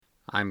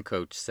I'm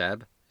Coach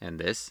Seb, and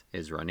this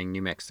is Running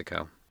New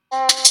Mexico. All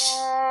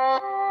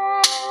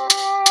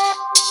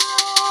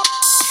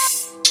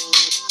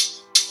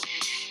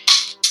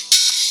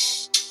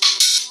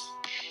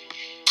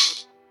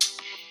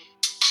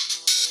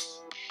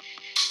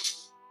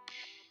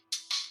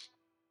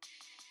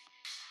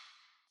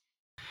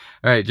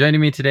right,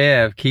 joining me today,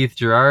 I have Keith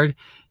Gerard.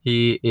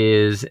 He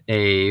is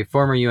a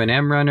former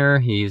UNM runner.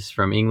 He's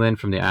from England,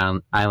 from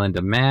the island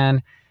of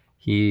Man.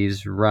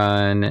 He's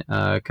run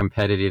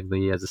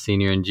competitively as a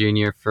senior and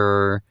junior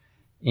for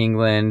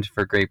England,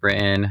 for Great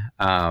Britain,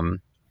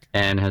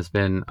 and has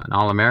been an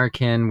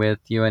All-American with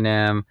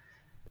UNM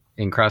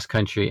in cross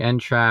country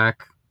and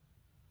track.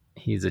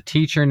 He's a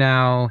teacher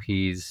now.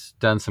 He's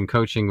done some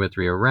coaching with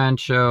Rio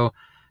Rancho.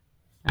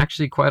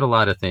 Actually, quite a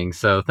lot of things.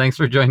 So thanks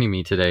for joining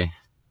me today.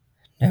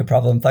 No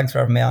problem. Thanks for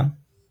having me on.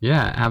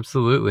 Yeah,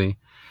 absolutely.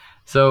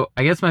 So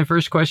I guess my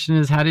first question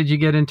is, how did you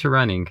get into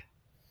running?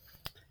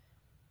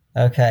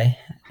 Okay.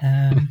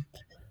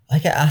 I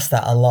get asked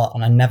that a lot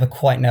and I never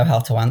quite know how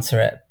to answer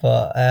it.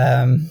 But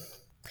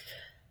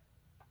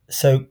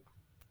so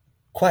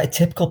quite a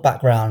typical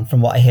background from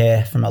what I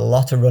hear from a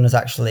lot of runners,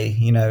 actually.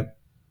 You know,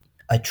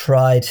 I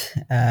tried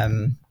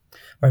or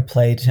I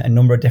played a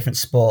number of different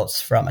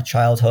sports throughout my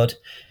childhood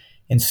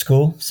in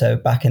school. So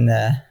back in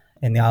the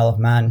Isle of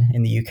Man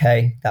in the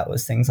UK, that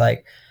was things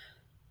like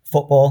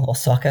football or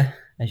soccer,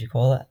 as you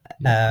call it,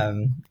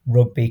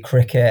 rugby,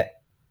 cricket,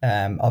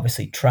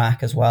 obviously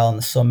track as well in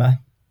the summer.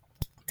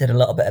 Did a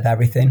little bit of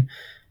everything.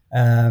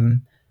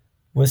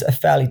 Was a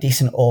fairly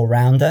decent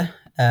all-rounder.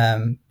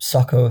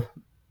 Soccer,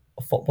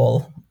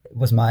 football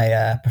was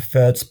my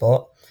preferred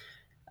sport.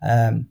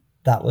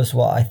 That was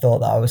what I thought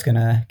that I was going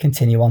to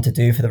continue on to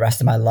do for the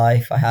rest of my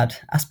life. I had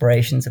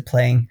aspirations of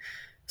playing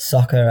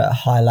soccer at a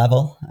high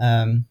level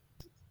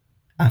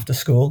after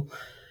school.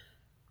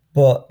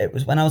 But it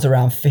was when I was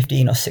around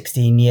 15 or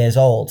 16 years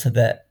old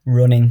that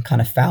running kind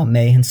of found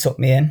me and sucked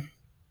me in.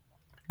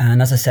 And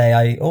as I say,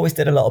 I always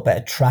did a little bit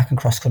of track and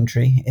cross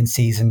country in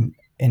season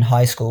in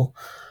high school.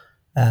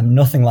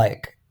 Nothing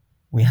like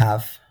we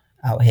have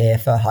out here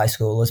for high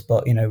schoolers,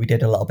 but, you know, we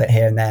did a little bit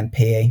here and there in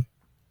PE.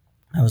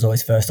 I was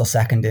always first or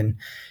second in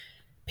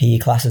PE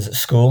classes at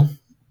school.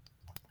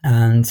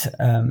 And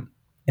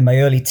in my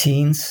early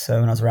teens,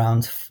 so when I was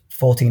around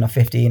 14 or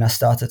 15, I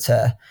started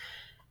to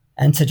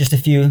enter just a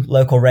few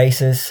local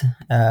races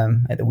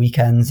at the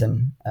weekends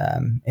and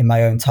in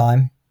my own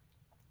time.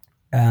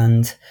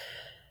 And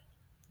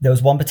there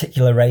was one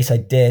particular race I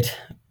did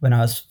when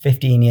I was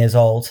 15 years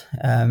old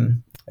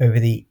over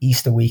the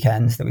Easter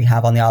weekends that we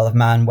have on the Isle of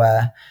Man,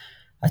 where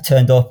I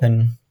turned up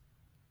and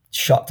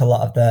shocked a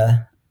lot of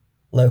the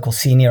local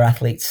senior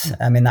athletes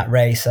in that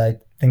race. I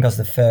think I was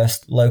the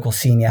first local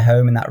senior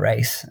home in that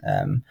race.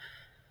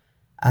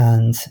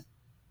 And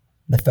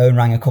the phone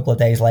rang a couple of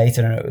days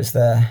later, and it was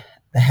the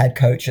head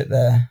coach at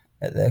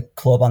the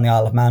club on the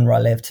Isle of Man where I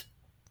lived.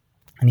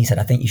 And he said,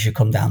 "I think you should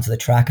come down to the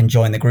track and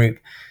join the group.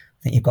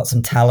 I think you've got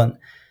some talent."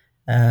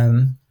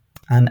 And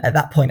at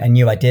that point, I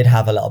knew I did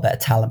have a little bit of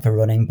talent for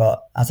running.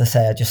 But as I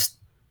say, I just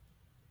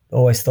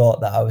always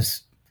thought that I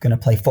was going to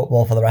play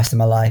football for the rest of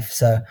my life.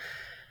 So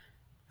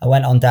I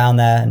went on down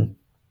there and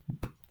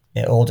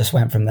it all just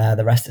went from there.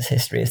 The rest is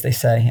history, as they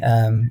say.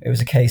 It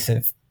was a case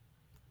of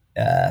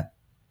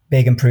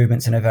big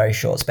improvements in a very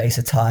short space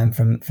of time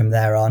from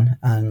there on.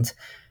 And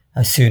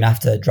I soon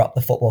after dropped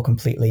the football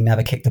completely,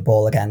 never kicked a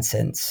ball again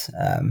since.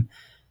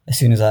 As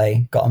soon as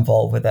I got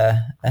involved with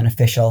an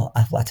official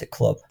athletic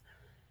club,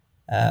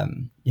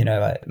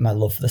 my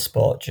love for the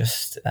sport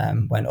just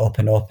went up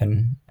and up,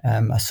 and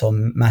I saw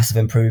massive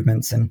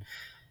improvements, and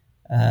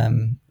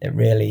it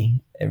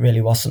really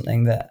was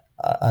something that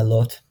I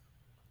loved.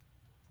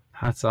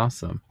 That's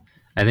awesome.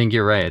 I think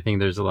you're right. I think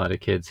there's a lot of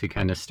kids who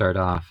kind of start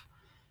off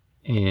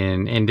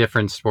in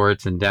different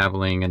sports and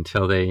dabbling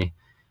until they,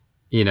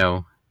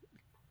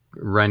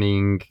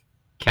 running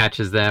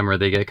catches them, or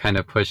they get kind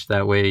of pushed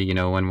that way,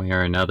 one way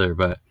or another.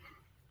 But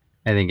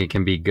I think it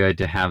can be good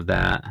to have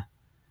that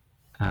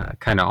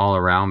kind of all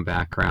around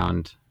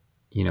background,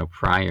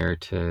 prior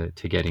to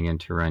getting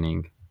into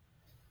running.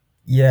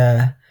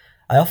 Yeah.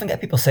 I often get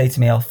people say to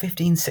me,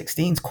 15,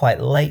 16 is quite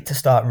late to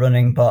start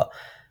running, but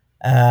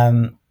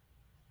I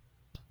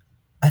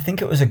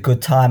think it was a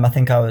good time. I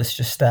think I was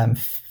just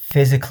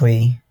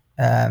physically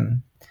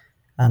and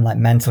like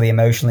mentally,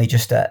 emotionally,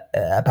 just at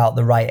about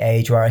the right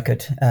age where I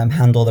could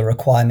handle the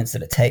requirements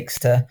that it takes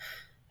to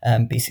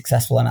be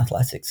successful in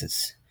athletics.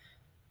 It's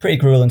pretty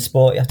grueling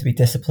sport. You have to be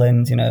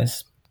disciplined.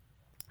 It's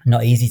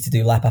not easy to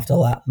do lap after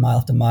lap, mile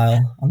after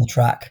mile on the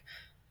track.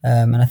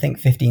 And I think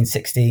 15,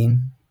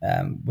 16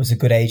 was a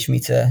good age for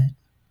me to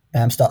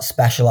start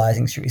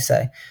specializing, should we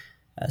say.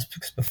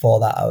 Because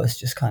before that, I was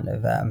just kind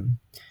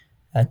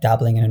of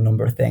dabbling in a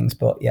number of things.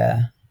 But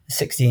yeah,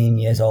 16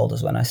 years old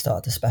is when I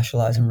started to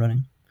specialize in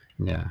running.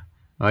 Yeah.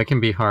 Well, it can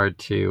be hard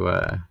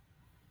to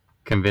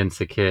convince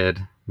a kid,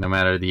 no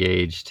matter the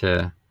age,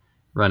 to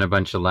run a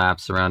bunch of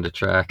laps around a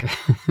track.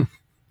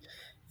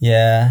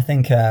 Yeah, I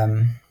think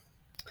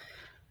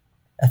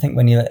I think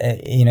when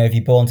if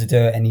you're born to do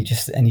it and you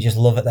just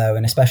love it though,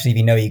 and especially if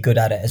you know you're good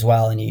at it as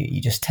well, and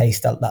you just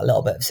taste that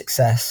little bit of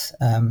success,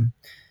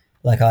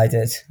 like I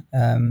did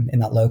in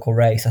that local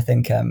race, I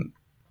think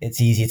it's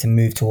easier to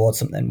move towards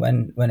something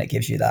when it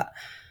gives you that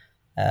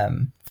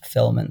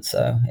fulfillment.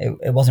 So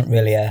it wasn't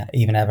really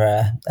even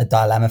ever a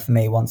dilemma for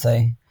me once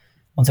I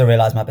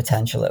realized my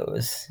potential. It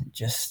was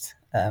just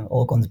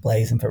all guns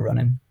blazing for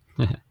running.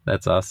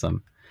 That's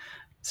awesome.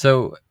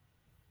 So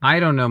I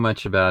don't know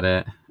much about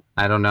it.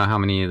 I don't know how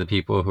many of the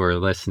people who are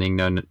listening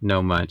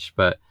know much,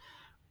 but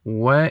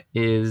what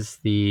is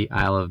the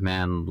Isle of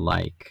Man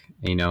like?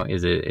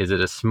 Is it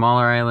a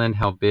smaller island?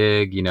 How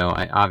big?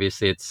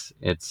 Obviously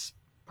it's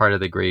part of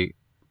the Great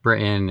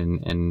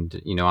Britain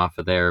and off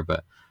of there,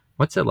 but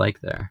what's it like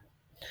there?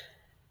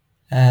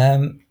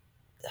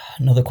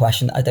 Another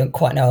question I don't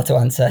quite know how to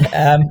answer.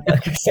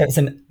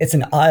 So it's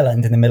an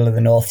island in the middle of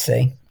the North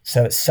Sea.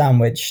 So it's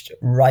sandwiched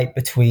right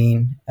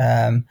between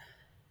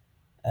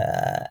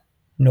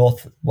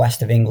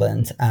northwest of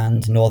England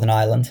and Northern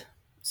Ireland.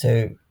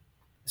 So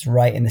it's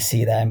right in the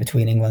sea there in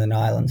between England and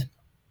Ireland.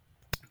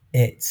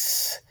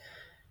 It's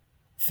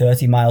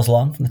 30 miles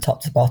long from the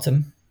top to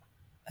bottom,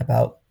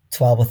 about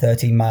 12 or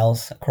 13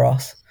 miles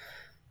across.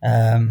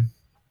 About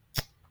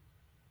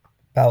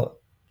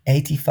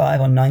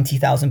 85 or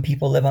 90,000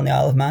 people live on the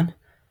Isle of Man.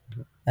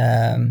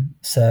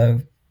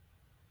 So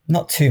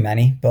not too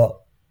many,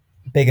 but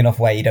big enough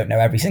where you don't know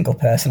every single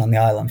person on the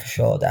island for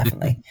sure,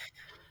 definitely.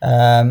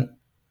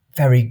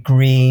 Very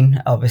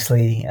green,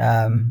 obviously,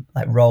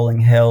 like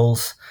rolling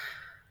hills.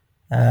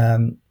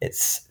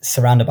 It's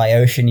surrounded by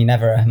ocean. You're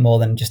never more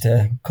than just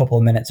a couple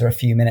of minutes or a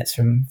few minutes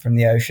from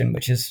the ocean,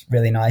 which is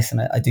really nice,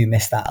 and I do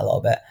miss that a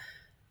little bit.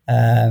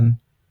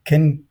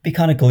 Can be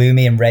kind of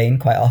gloomy and rain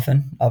quite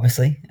often,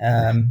 obviously,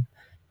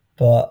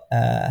 but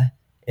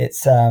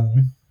it's a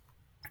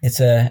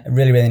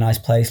really, really nice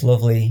place.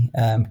 Lovely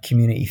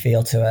community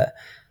feel to it.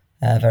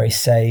 Very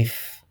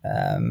safe.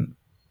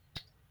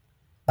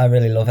 I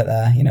really love it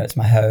there. It's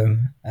my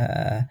home.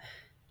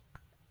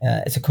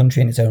 It's a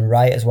country in its own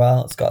right as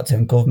well. It's got its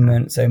own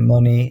government, its own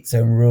money, its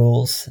own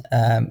rules.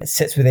 It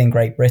sits within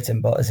Great Britain,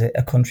 but is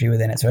a country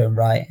within its own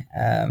right.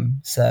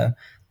 So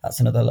that's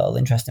another little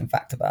interesting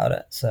fact about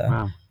it. So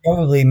wow.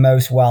 Probably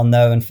most well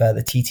known for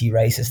the TT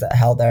races that are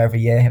held there every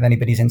year. If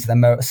anybody's into their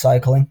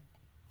motorcycling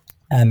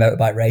and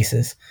motorbike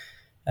races,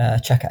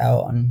 check it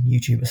out on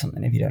YouTube or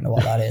something. If you don't know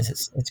what that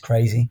is, it's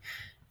crazy.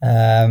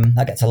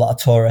 That gets a lot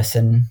of tourists,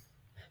 and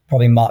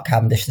probably Mark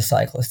Cavendish, the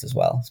cyclist, as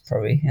well. It's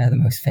probably the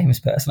most famous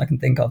person I can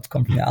think of to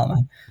come from the Isle of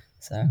Man.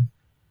 So,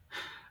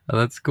 oh,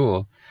 that's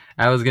cool.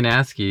 I was going to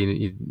ask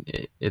you,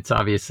 it's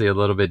obviously a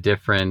little bit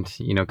different,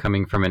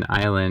 coming from an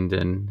island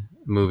and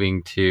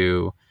moving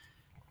to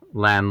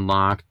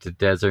landlocked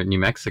desert New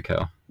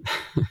Mexico.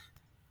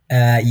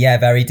 Yeah,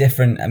 very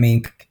different. I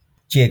mean,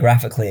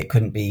 geographically, it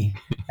couldn't be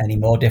any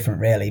more different,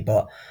 really.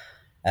 But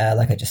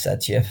like I just said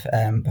to you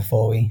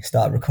before we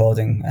started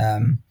recording,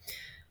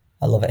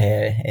 I love it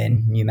here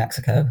in New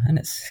Mexico, and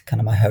it's kind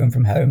of my home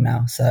from home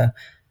now. So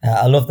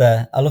I love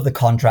the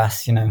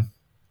contrast. I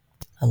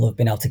love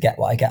being able to get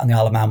what I get on the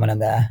Isle of Man when I'm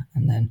there,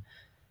 and then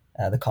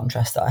the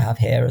contrast that I have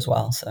here as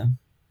well. So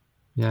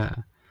yeah.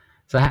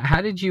 So how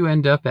did you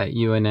end up at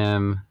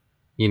UNM?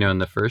 In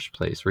the first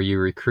place, were you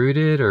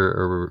recruited,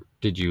 or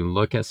did you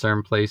look at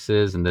certain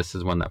places and this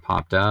is one that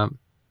popped up?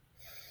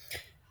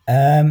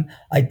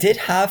 I did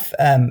have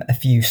a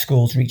few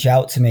schools reach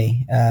out to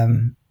me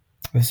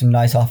with some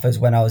nice offers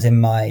when I was in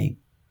my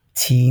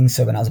teens.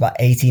 So when I was about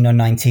 18 or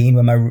 19,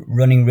 when my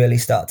running really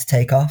started to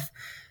take off,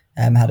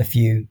 I had a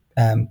few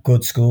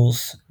good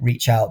schools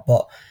reach out.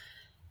 But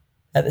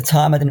at the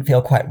time, I didn't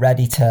feel quite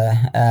ready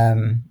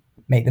to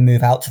make the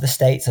move out to the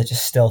States. I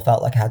just still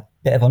felt like I had a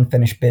bit of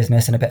unfinished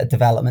business and a bit of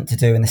development to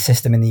do in the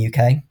system in the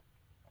UK.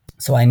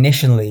 So I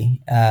initially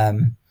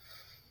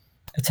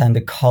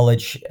attended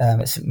college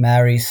at St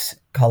Mary's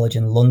College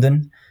in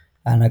London,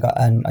 and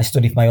I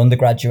studied my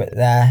undergraduate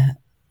there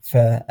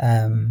for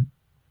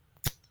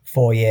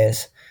 4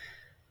 years.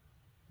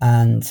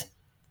 And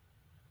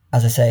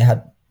as I say, I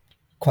had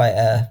quite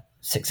a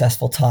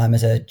successful time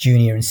as a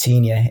junior and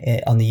senior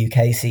on the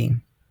UK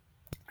scene.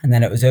 And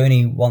then it was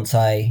only once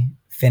I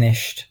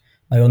finished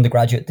my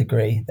undergraduate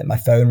degree that my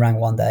phone rang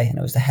one day, and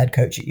it was the head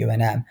coach at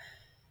UNM.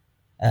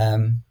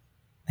 And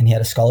he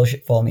had a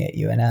scholarship for me at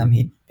UNM.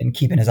 He'd been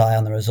keeping his eye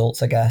on the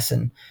results, I guess,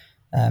 and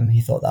he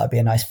thought that would be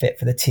a nice fit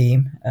for the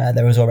team.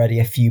 There was already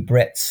a few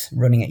Brits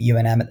running at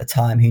UNM at the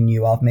time who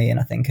knew of me, and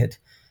I think had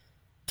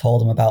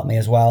told them about me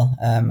as well.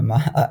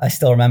 I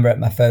still remember it.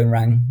 My phone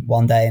rang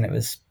one day, and it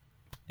was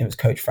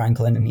Coach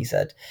Franklin, and he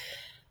said,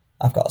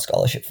 "I've got a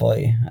scholarship for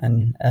you."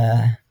 And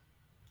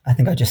I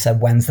think I just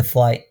said, "When's the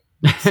flight?"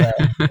 So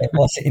it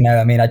was,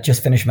 I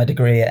just finished my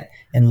degree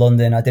in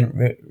London. I didn't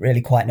really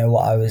quite know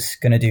what I was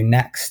going to do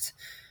next.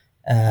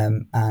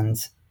 And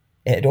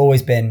it had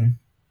always been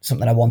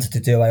something I wanted to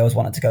do. I always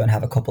wanted to go and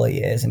have a couple of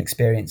years and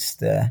experience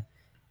the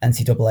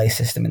NCAA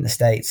system in the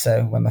States.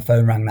 So when my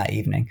phone rang that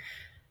evening,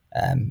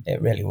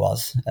 it really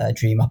was a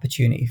dream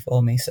opportunity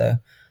for me. So,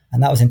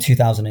 and that was in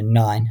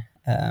 2009.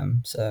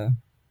 So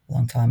a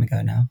long time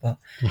ago now, but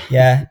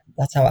yeah,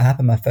 that's how it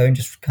happened. My phone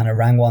just kind of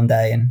rang one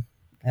day,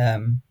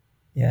 and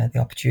yeah, the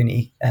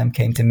opportunity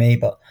came to me,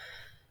 but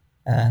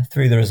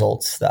through the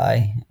results that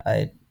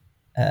I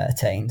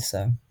attained.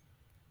 So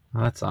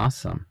Well, that's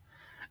awesome.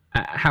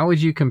 How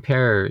would you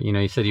compare?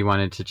 You said you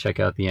wanted to check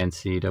out the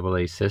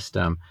NCAA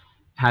system.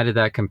 How did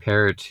that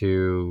compare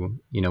to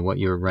what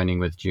you were running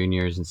with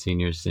juniors and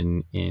seniors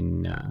in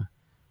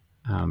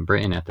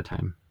Britain at the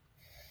time?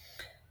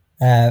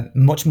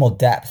 much more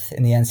depth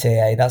in the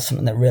NCAA. That's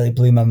something that really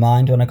blew my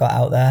mind when I got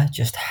out there.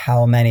 Just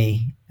how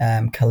many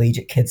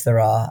collegiate kids there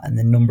are, and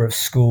the number of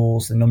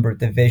schools, the number of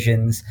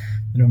divisions,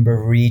 the number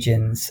of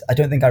regions. I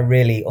don't think I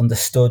really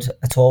understood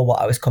at all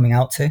what I was coming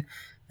out to.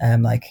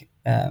 Like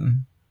I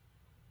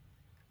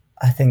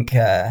think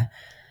I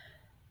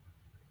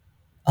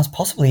was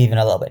possibly even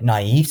a little bit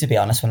naive, to be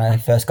honest. When I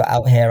first got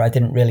out here, I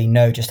didn't really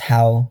know just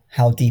how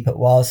deep it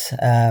was.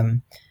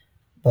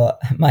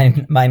 But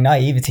my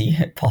naivety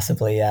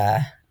possibly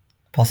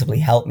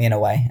helped me in a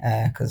way,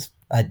 because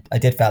I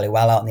did fairly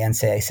well out in the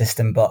NCAA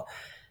system, but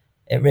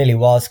it really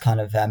was kind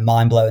of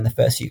mind blowing the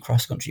first few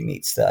cross country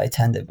meets that I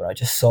attended, where I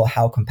just saw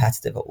how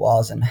competitive it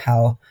was, and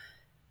how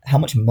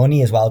much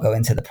money as well go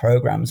into the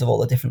programs of all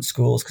the different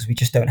schools, because we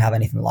just don't have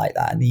anything like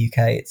that in the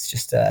UK. It's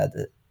just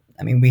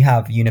we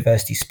have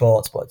university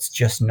sports, but it's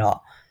just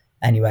not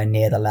anywhere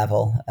near the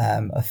level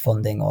of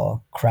funding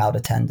or crowd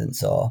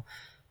attendance or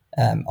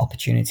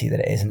opportunity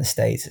that it is in the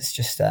States. It's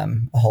just a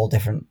whole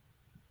different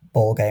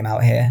ball game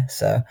out here.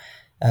 So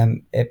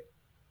it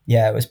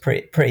was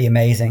pretty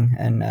amazing.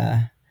 And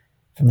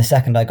from the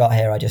second I got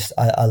here,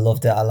 I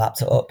loved it. I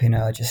lapped it up.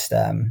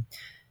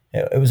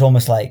 It was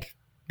almost like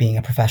being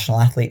a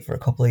professional athlete for a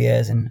couple of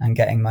years, and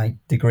getting my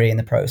degree in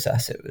the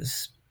process. It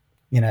was,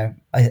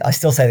 I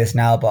still say this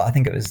now, but I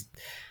think it was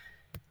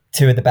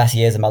two of the best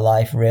years of my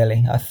life,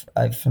 really.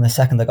 I've from the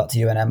second I got to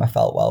UNM, I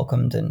felt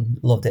welcomed and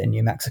loved it in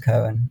New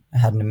Mexico, and I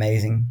had an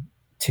amazing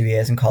 2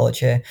 years in college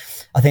here.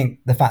 I think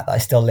the fact that I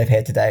still live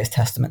here today is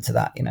testament to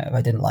that. If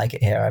I didn't like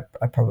it here,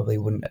 I probably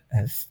wouldn't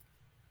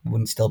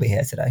still be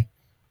here today.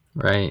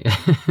 Right.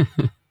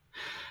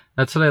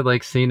 That's what I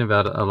like seeing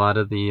about a lot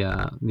of the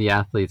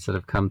athletes that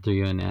have come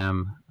through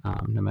UNM.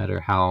 No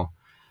matter how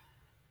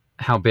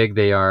big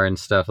they are and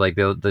stuff, like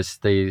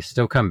they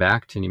still come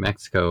back to New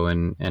Mexico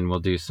and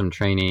will do some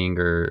training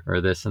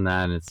or this and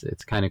that. And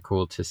it's kind of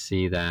cool to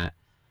see that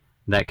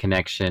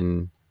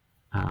connection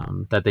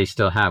that they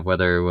still have,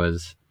 whether it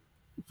was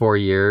 4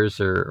 years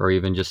or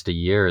even just a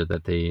year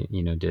that they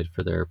did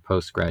for their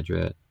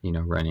postgraduate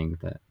running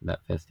that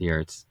fifth year.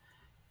 It's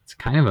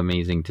kind of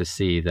amazing to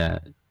see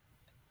that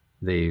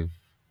they've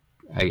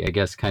I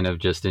guess kind of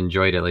just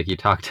enjoyed it, like you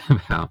talked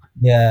about.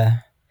 Yeah.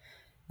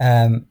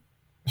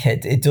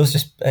 It does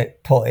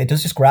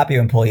just grab you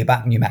and pull you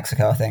back, New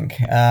Mexico, I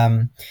think.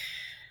 I'm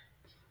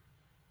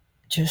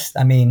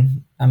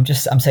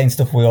saying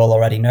stuff we all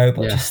already know,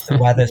 but just the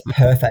weather's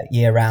perfect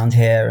year round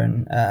here,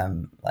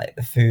 and like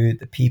the food,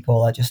 the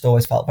people. I just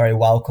always felt very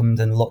welcomed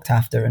and looked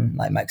after, and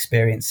like my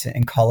experience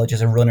in college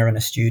as a runner and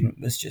a student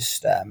was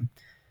just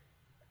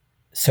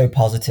so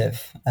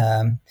positive.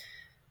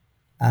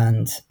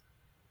 And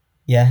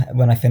yeah,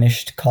 when I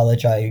finished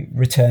college, I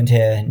returned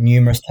here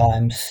numerous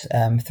times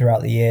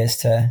throughout the years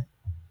to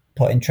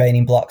put in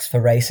training blocks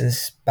for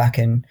races back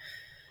in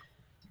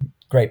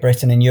Great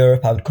Britain and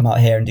Europe. I would come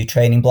out here and do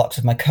training blocks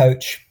with my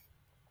coach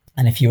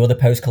and a few other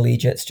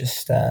post-collegiates,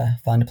 just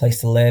find a place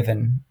to live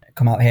and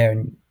come out here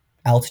and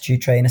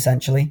altitude train,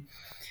 essentially,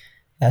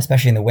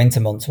 especially in the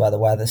winter months where the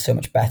weather's so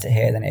much better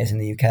here than it is in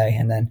the UK,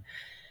 and then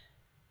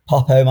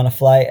pop home on a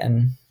flight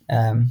and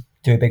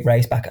do a big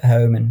race back at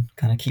home and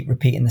kind of keep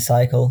repeating the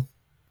cycle.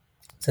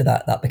 So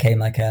that became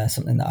like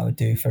something that I would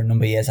do for a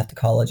number of years after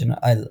college, and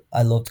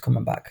I loved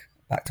coming back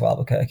to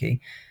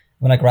Albuquerque.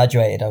 When I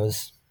graduated, I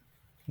was,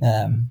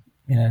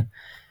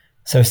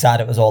 so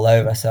sad it was all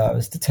over. So I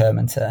was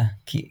determined to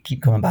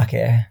keep coming back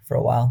here for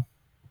a while.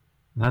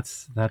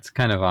 That's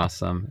kind of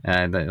awesome.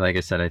 Like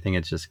I said, I think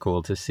it's just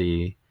cool to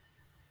see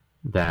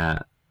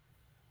that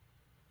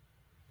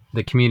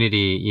the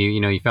community,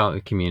 you felt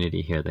a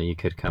community here that you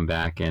could come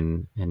back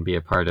and be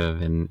a part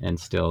of, and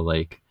still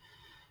like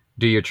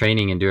do your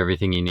training and do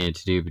everything you needed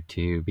to do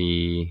to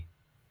be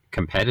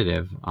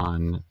competitive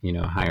on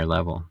higher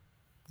level.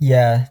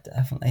 Yeah,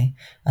 definitely.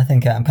 I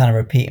think I'm kind of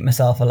repeating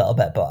myself a little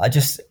bit, but I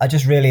just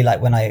really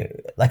like when I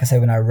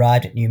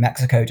arrived at New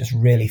Mexico, just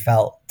really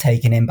felt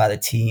taken in by the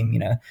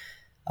team.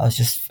 I was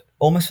just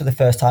almost for the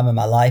first time in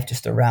my life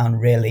just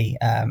around really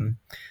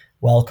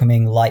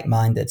welcoming,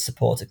 like-minded,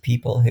 supportive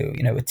people who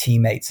were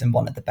teammates and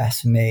wanted the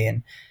best for me.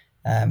 And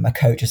my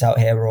coaches out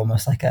here were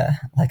almost like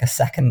a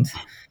second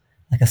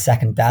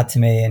dad to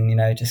me,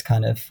 and just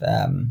kind of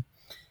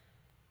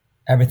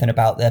everything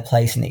about their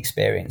place and the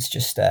experience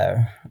just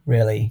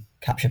really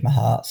captured my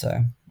heart.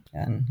 So,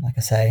 and like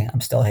I say,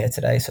 I'm still here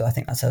today, so I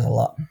think that says a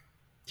lot.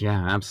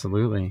 Yeah,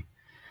 absolutely.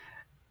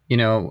 We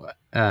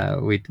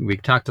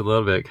talked a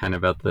little bit kind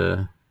of about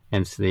the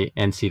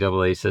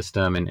NCAA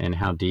system and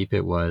how deep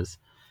it was.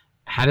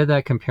 How did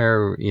that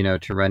compare,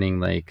 to running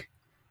like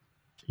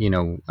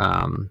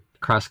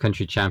cross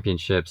country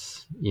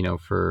championships,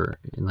 for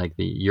like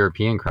the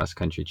European cross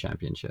country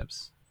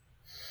championships?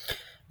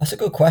 That's a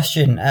good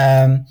question.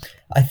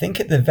 I think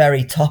at the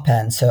very top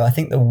end, so I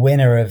think the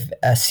winner of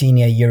a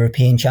senior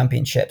European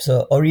championships,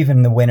 or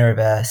even the winner of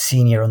a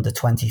senior under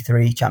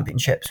 23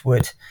 championships,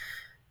 would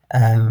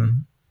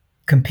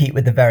compete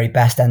with the very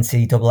best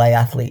NCAA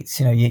athletes.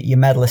 Your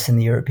medalists in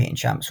the European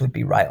champs would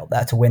be right up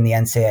there to win the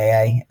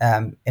NCAA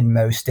in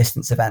most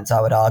distance events,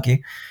 I would argue.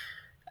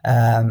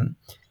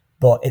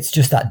 But it's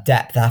just that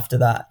depth after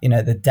that.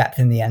 The depth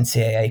in the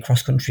NCAA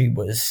cross country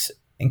was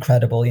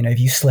incredible. If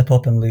you slip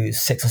up and lose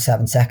 6 or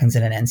 7 seconds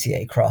in an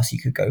NCAA cross, you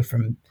could go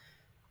from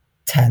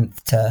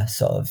 10th to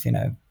sort of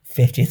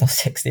 50th or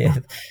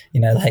 60th.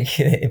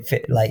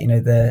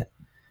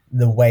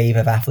 The wave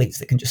of athletes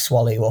that can just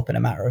swallow you up in a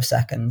matter of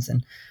seconds.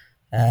 And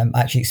I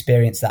actually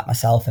experienced that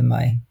myself in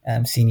my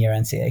senior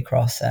NCAA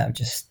cross. I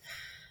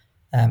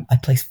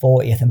placed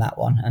 40th in that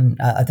one, and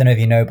I don't know if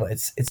you know, but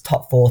it's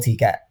top 40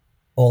 get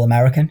All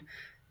American.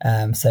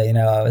 So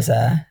I was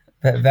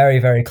very,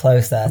 very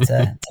close there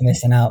to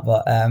missing out.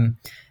 But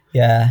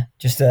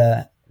just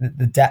the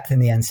depth in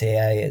the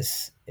NCAA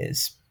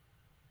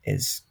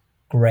is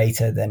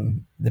greater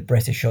than the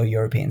British or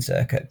European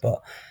circuit,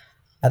 but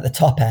at the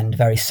top end,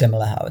 very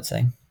similar, I would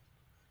say.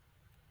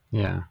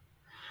 Yeah.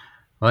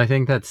 Well, I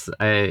think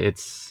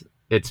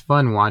it's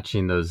fun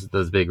watching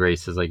those big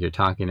races like you're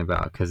talking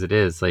about, because it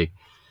is like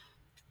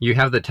you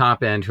have the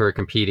top end who are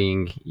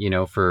competing,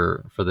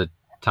 for the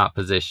top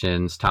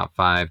positions, top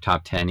 5,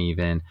 top 10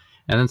 even.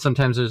 And then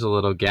sometimes there's a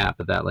little gap,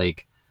 but that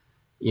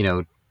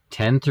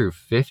 10 through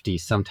 50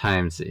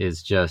 sometimes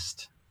is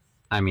just,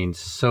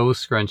 so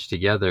scrunched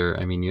together.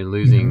 You're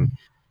losing,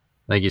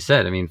 like you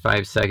said,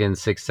 5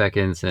 seconds, 6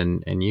 seconds,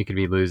 and you could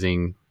be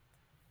losing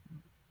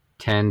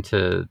 10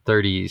 to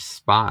 30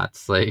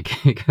 spots,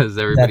 because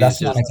everybody's that's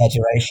just not an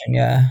exaggeration.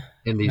 Yeah.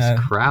 In these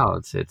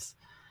crowds.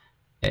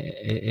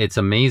 It's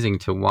amazing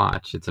to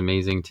watch. It's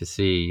amazing to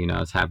see. I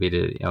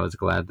was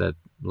glad that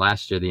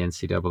last year the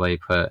NCAA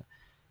put,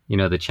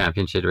 the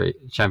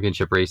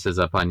championship races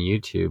up on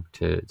YouTube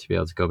to be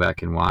able to go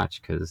back and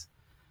watch, because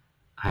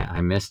I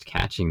missed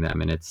catching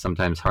them, and it's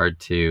sometimes hard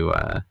to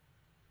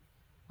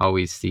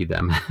always see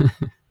them.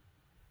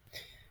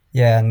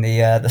 Yeah, and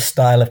the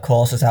style of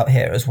courses out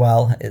here as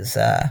well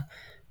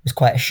was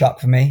quite a shock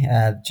for me.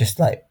 Just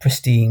like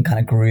pristine, kind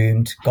of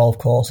groomed golf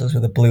courses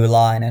with a blue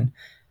line, and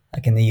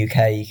like in the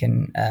UK, you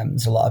can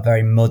there's a lot of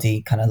very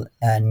muddy, kind of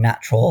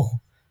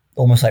natural,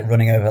 almost like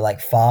running over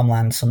like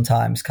farmland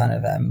sometimes. Kind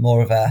of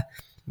more of a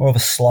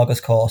slogger's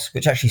course,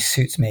 which actually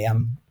suits me.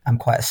 I'm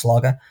quite a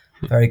slogger,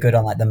 very good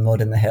on like the mud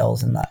in the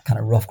hills and that kind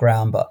of rough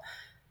ground. But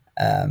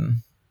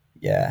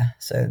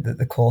so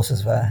the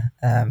courses were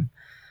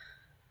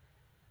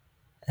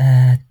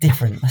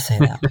different. Let's say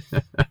that.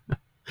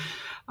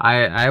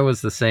 I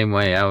was the same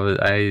way.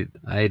 I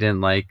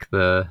didn't like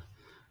the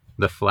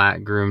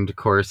flat groomed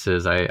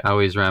courses. I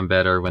always ran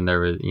better when there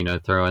were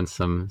throwing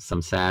some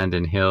sand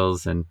and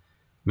hills and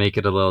make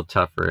it a little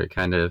tougher. It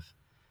kind of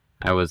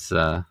I was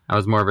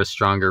more of a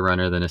stronger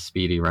runner than a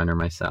speedy runner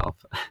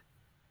myself.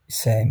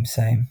 Same.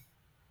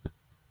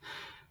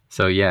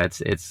 So yeah,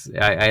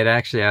 I had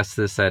actually asked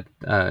this at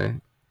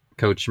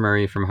Coach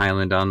Murray from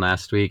Highland on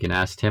last week, and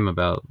asked him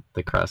about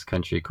the cross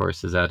country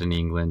courses out in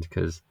England,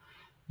 because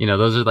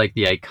those are like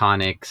the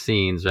iconic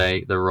scenes,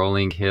 right? The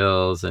rolling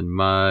hills and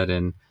mud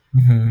and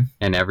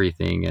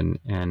everything, and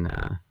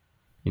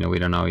we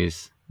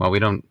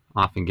don't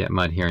often get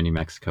mud here in New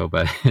Mexico,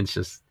 but it's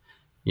just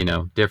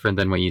different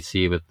than what you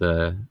see with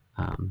the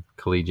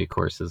collegiate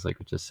courses, like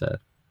we just said.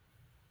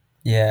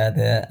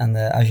 Yeah,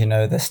 as you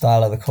know, the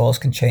style of the course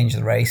can change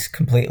the race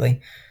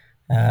completely.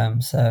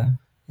 So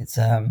it's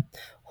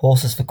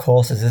horses for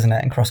courses, isn't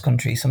it? In cross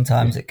country,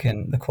 sometimes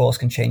the course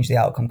can change the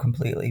outcome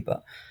completely.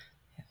 But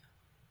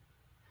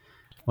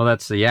well,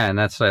 that's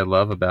what I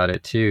love about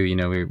it too.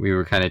 We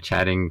were kind of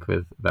chatting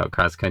about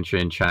cross country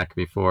and track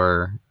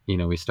before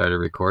we started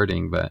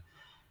recording, but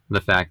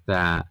the fact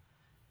that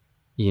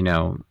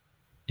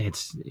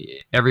it's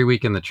every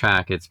week in the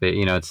track, it's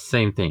the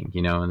same thing,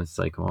 and it's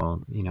like,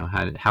 well,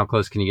 how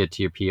close can you get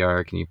to your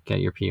PR? Can you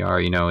get your PR?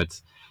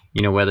 It's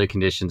weather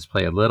conditions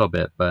play a little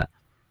bit, but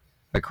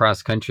a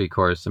cross country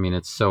course,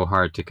 it's so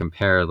hard to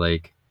compare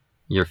like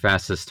your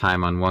fastest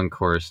time on one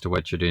course to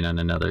what you're doing on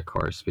another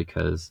course,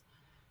 because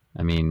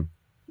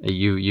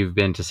you've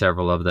been to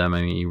several of them.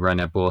 You run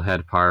at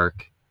Bullhead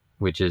Park,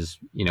 which is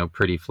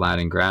pretty flat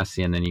and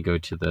grassy, and then you go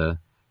to the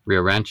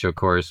Rio Rancho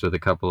course with a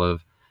couple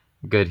of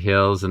good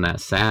hills and that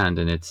sand,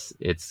 and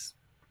it's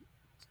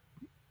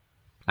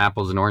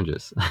apples and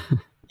oranges.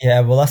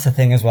 Yeah, well, that's the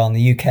thing as well. In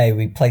the UK,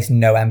 we place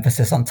no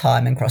emphasis on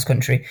time in cross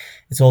country.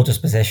 It's all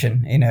just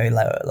position.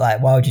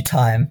 Like why would you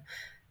time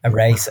a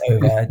race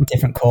over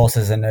different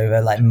courses and over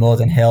like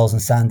mud and hills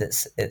and sand?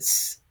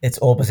 It's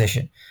all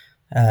position.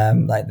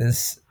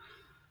 It's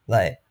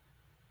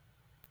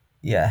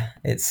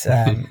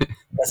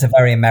that's a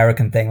very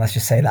American thing. Let's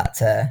just say that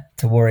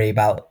to worry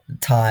about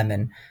time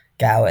and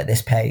go at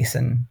this pace,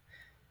 and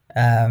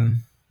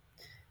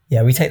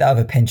Yeah, we take that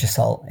with a pinch of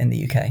salt in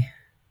the UK.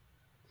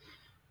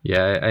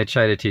 Yeah, I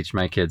try to teach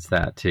my kids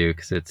that too,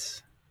 because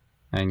it's,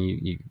 and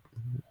you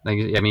like,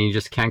 I mean, you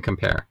just can't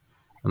compare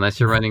unless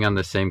you're running on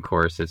the same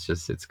course.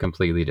 It's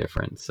completely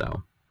different.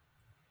 So,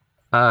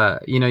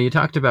 you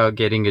talked about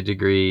getting a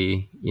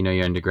degree,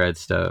 your undergrad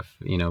stuff,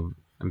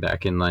 I'm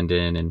back in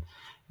London,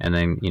 and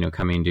then,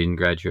 coming doing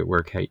graduate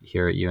work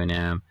here at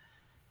UNM.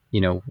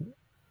 You know,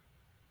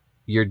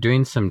 you're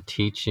doing some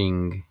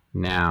teaching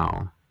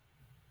now,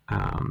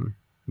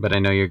 but I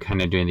know you're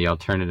kind of doing the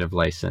alternative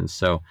license.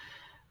 So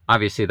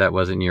obviously that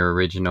wasn't your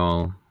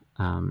original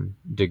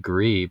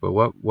degree, but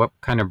what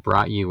kind of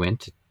brought you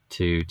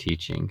into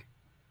teaching?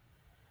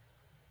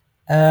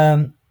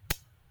 Um,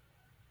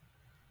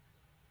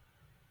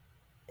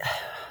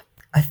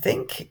 I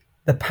think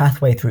the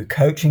pathway through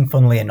coaching,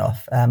 funnily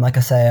enough, like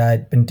I say,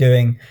 I'd been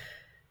doing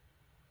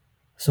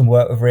some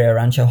work with Rio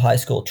Rancho High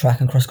School track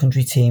and cross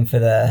country team for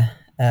the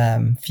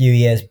few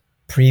years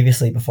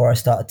previously before I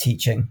started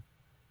teaching.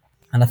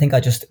 And I think I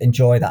just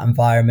enjoy that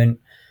environment,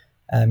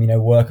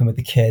 working with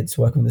the kids,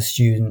 working with the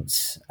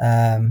students.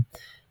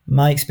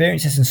 My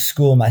experiences in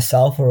school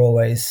myself are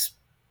always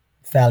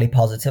fairly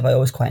positive. I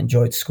always quite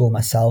enjoyed school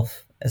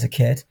myself as a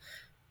kid.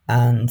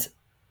 And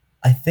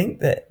I think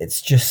that it's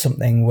just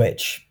something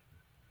which,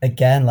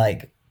 again,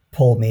 like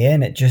pulled me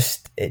in. It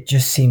just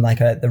seemed like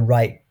the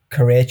right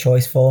career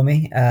choice for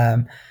me.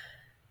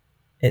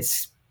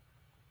 It's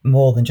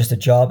more than just a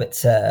job.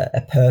 It's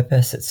a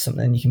purpose. It's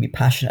something you can be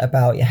passionate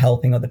about. You're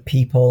helping other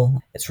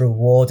people. It's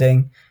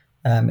rewarding.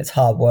 It's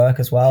hard work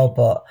as well,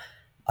 but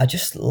I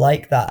just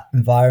like that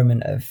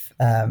environment of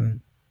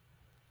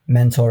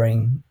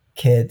mentoring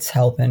kids,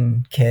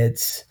 helping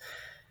kids,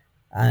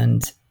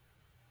 and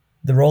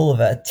the role of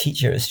a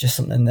teacher is just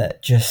something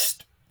that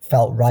just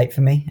felt right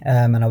for me,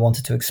 and I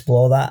wanted to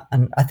explore that.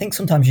 And I think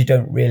sometimes you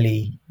don't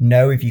really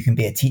know if you can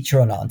be a teacher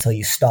or not until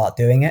you start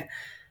doing it.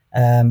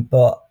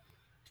 But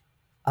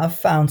I've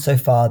found so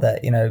far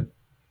that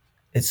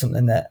it's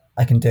something that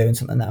I can do and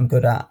something that I'm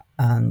good at,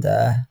 and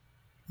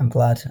I'm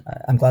glad.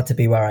 I'm glad to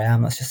be where I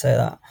am. Let's just say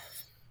that.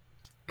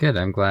 Good.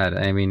 I'm glad.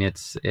 I mean,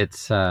 it's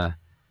a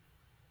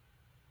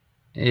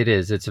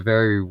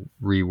very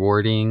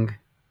rewarding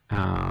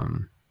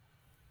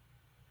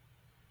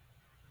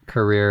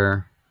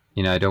career.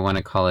 I don't want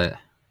to call it,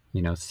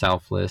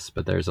 selfless,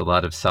 but there's a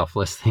lot of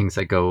selfless things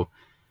that go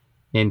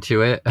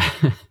into it.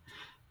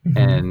 Mm-hmm.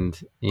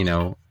 And,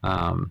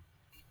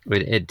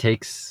 it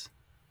takes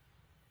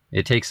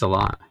a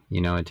lot,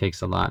 it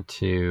takes a lot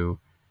to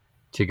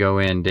go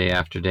in day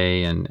after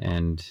day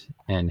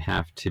and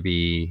have to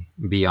be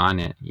on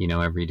it,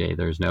 every day.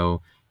 There's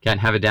no, can't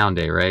have a down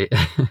day, right?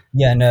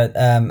 Yeah, no,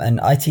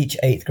 and I teach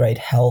eighth grade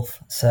health,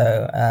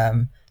 so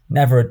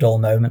never a dull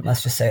moment.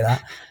 Let's just say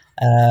that.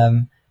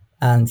 Um,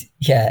 and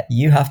yeah,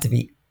 you have to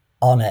be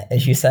on it,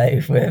 as you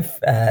say, with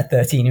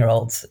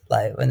 13-year-olds.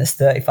 Like when there's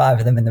 35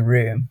 of them in the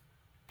room,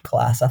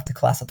 class after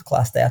class after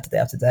class, day after day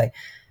after day,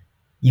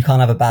 you can't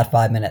have a bad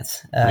 5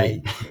 minutes.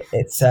 Right.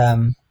 It's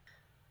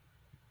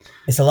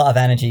it's a lot of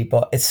energy,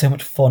 but it's so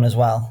much fun as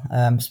well.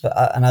 And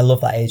I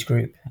love that age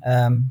group.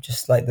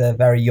 Just like the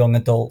very young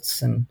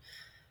adults, and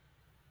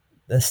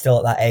they're still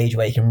at that age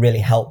where you can really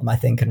help them, I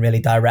think, and really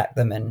direct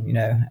them.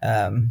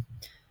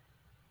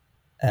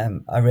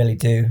 And I really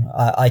do.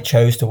 I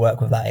chose to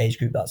work with that age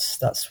group.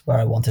 That's where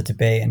I wanted to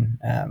be.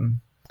 And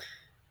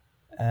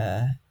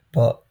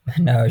but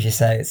no, as you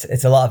say,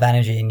 it's a lot of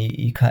energy, and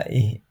you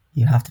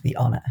have to be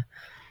on it,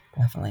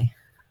 definitely.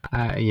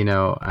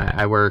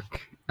 I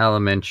work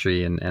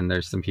elementary, and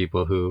there's some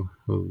people who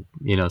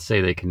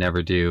say they can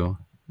never do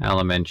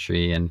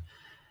elementary, and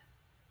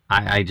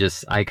I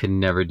could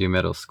never do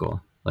middle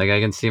school. Like,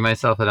 I can see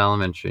myself at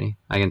elementary,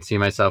 I can see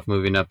myself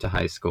moving up to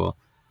high school.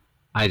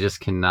 I just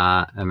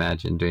cannot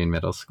imagine doing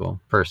middle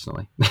school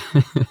personally.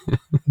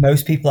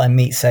 Most people I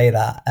meet say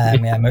that.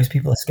 Yeah, most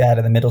people are scared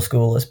of the middle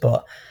schoolers,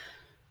 but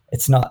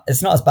it's not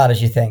as bad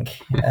as you think.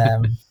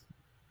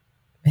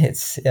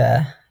 It's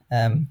yeah.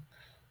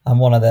 I'm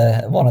one of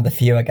the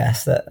few, I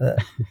guess,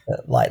 that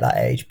like that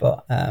age.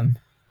 But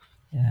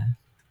yeah,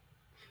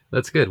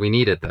 That's good. We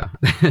need it though.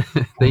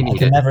 They I need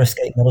can it. never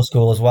escape middle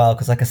school as well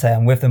because, like I say,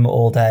 I'm with them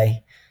all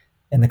day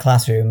in the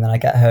classroom. Then I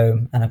get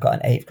home and I've got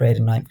an eighth grade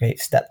and ninth grade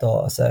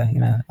stepdaughter, so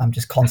I'm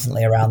just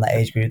constantly around that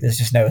age group. There's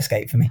just no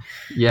escape for me,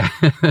 Yeah.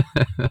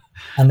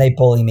 and they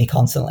bully me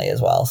constantly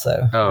as well.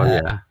 So Oh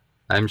yeah,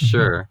 I'm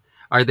sure.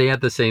 Are they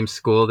at the same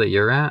school that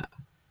you're at?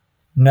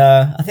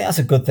 no, I think that's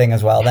a good thing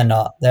as well. They're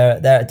not. They're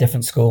at a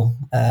different school,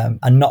 and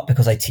not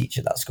because I teach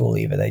at that school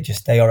either.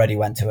 They already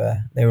went to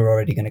a. They were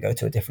already going to go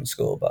to a different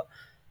school, but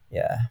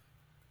yeah.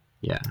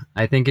 Yeah,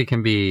 I think it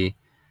can be.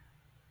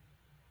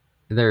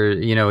 They're,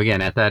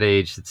 again, at that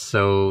age, it's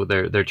so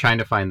they're trying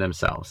to find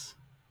themselves.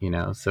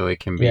 So Yeah, it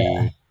can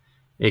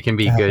to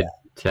be have good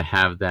that. to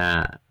have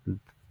that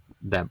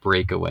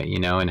breakaway,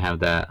 and have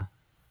that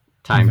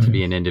time to Hmm.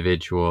 be an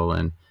individual,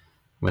 and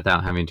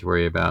without having to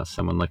worry about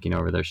someone looking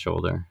over their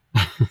shoulder.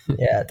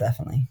 Yeah,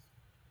 definitely.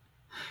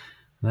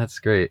 That's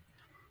great.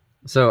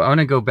 So I want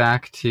to go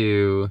back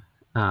to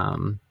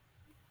um,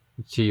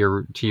 to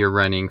your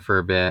running for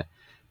a bit,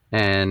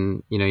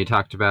 and you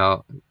talked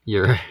about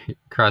your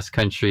cross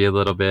country a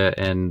little bit,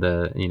 and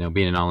the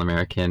being an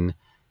All-American,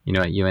 at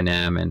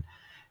UNM, and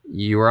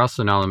you were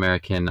also an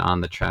All-American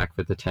on the track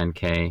for the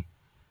 10K.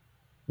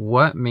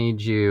 What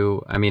made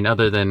you? I mean,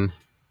 other than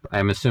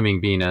I'm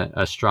assuming being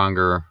a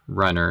stronger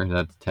runner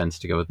that tends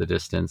to go with the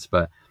distance,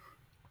 but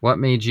what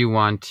made you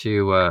want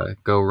to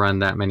go run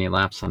that many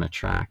laps on a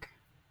track?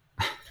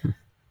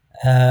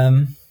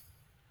 Um,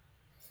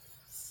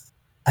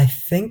 I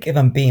think if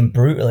I'm being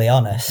brutally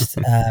honest,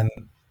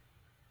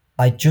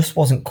 I just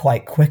wasn't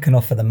quite quick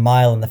enough for the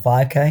mile and the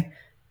 5K.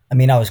 I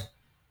mean, I was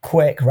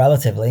quick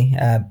relatively,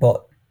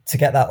 but to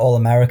get that All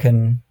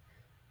American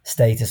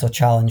status or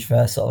challenge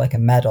for sort of like a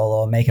medal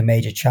or make a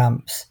major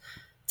champs,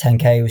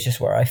 10K was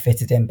just where I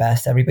fitted in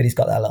best. Everybody's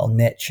got their little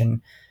niche,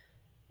 and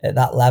at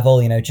that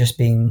level, just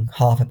being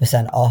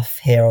 0.5% off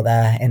here or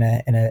there in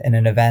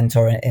an event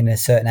or in a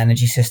certain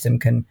energy system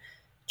can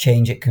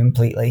change it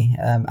completely.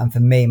 And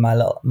for me,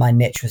 my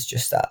niche was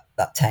just that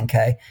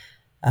 10K,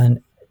 and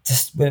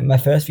just with my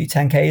first few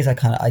 10Ks,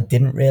 I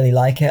didn't really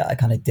like it.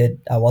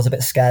 I was a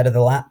bit scared of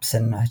the laps,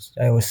 and I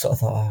always sort of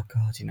thought, oh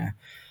God,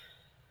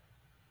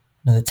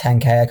 another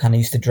 10K. I kind of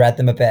used to dread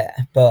them a bit,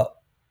 but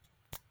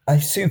I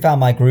soon found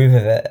my groove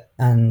of it.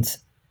 And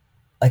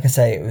like I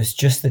say, it was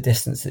just the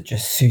distance that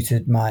just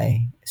suited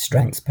my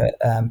strengths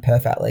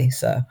perfectly.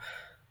 So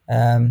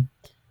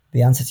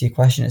the answer to your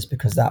question is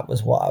because that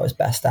was what I was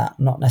best at,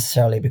 not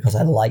necessarily because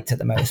I liked it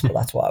the most, but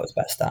that's what I was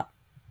best at.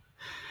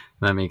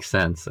 That makes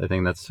sense. I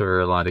think that's where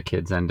a lot of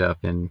kids end up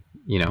in,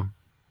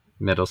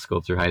 middle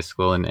school through high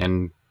school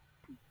and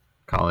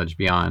college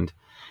beyond.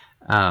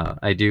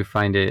 I do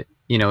find it,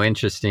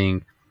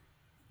 interesting.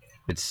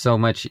 It's so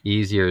much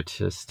easier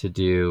just to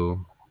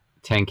do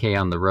 10K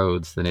on the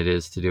roads than it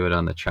is to do it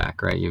on the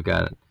track, right? You've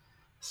got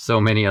so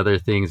many other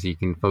things you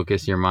can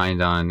focus your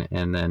mind on,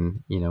 and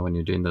then when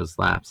you're doing those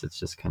laps, it's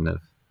just kind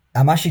of.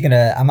 I'm actually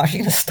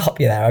gonna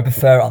stop you there. I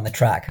prefer it on the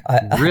track.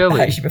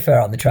 Really? I actually prefer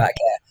it on the track.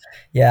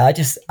 Yeah.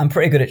 I'm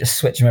pretty good at just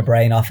switching my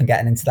brain off and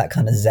getting into that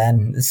kind of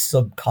zen,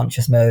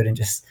 subconscious mode, and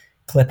just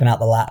clipping out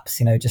the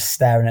laps. Just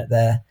staring at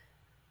the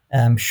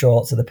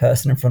shorts of the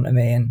person in front of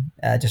me,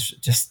 and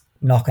just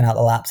knocking out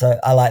the laps. So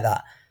I like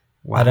that.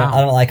 Wow. I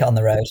don't like it on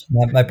the road.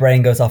 My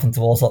brain goes off into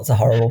all sorts of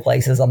horrible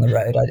places on the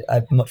road.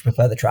 I much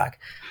prefer the track.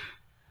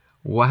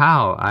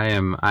 Wow, I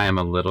am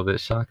a little bit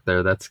shocked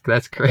there. That's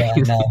crazy.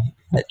 Yeah,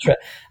 no,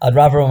 I'd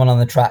rather run on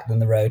the track than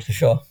the road for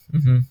sure.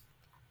 Mm-hmm.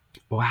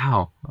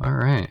 Wow. All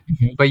right.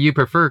 Mm-hmm. But you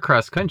prefer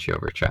cross country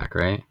over track,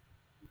 right?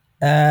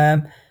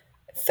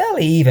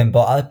 Fairly even,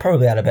 but I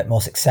probably had a bit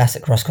more success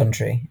at cross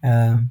country.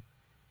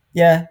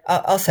 Yeah,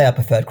 I'll say I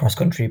preferred cross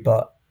country,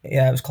 but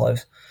yeah, it was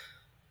close.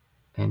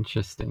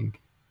 Interesting.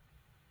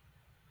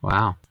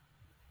 Wow.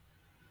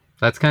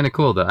 That's kind of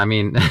cool, though. I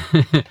mean,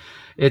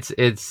 it's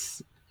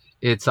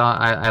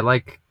I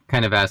like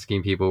kind of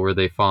asking people where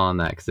they fall on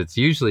that, because it's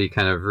usually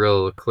kind of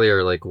real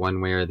clear, like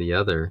one way or the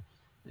other,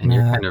 and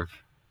you're kind of.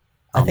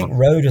 I think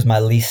road was my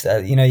least.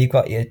 You've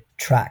got your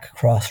track,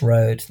 cross,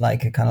 road,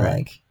 like a kind of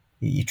like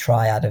your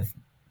triad of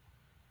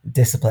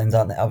disciplines,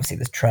 aren't there? Obviously,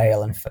 there's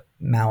trail and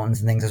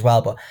mountains and things as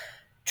well, but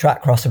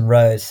track, cross, and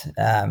road.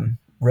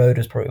 Road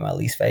was probably my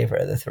least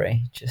favorite of the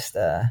three. Just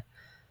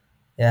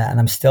yeah, and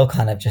I'm still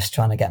kind of just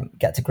trying to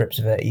get to grips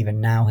with it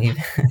even now.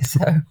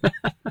 So.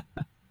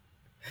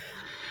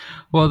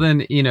 Well,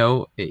 then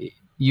you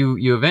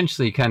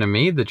eventually kind of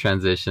made the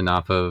transition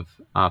off of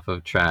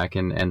track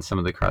and some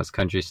of the cross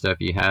country stuff.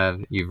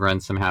 You've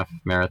run some half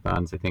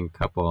marathons, I think a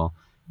couple.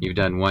 You've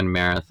done one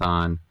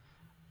marathon.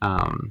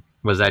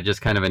 Was that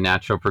just kind of a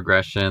natural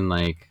progression,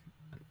 like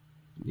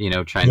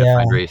trying to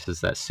find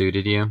races that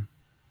suited you?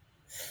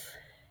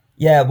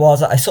 Yeah, it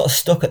was. I sort of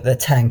stuck at the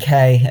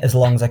 10K as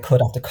long as I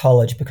could after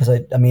college, because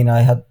I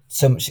had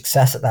so much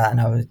success at that,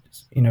 and I was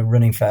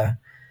running for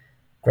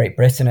Great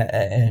Britain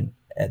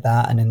at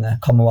that, and in the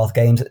Commonwealth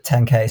Games at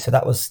 10K. So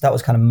that was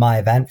kind of my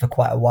event for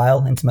quite a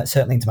while,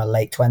 certainly into my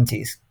late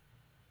 20s.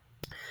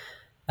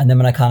 And then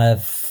when I kind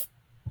of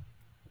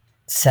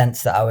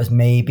sensed that I was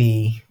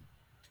maybe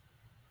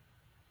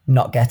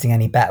not getting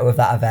any better with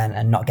that event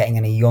and not getting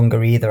any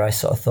younger either, I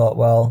sort of thought,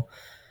 well,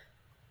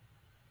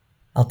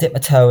 I'll dip my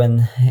toe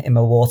in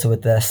my water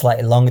with the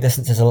slightly longer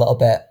distances a little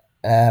bit.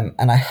 And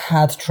I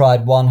had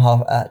tried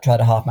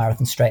a half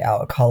marathon straight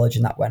out of college,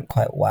 and that went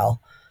quite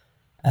well.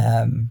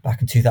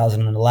 Back in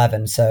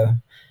 2011. So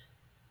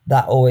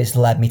that always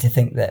led me to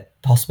think that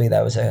possibly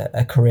there was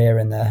a career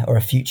or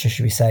a future,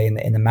 should we say,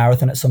 in the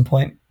marathon at some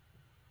point.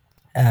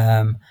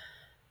 But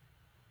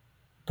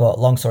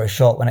long story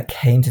short, when it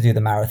came to do the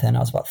marathon, I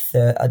was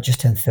I just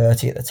turned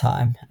 30 at the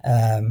time.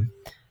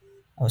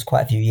 I was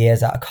quite a few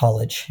years out of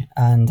college,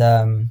 and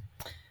I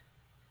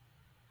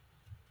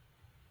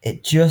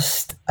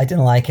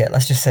didn't like it.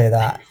 Let's just say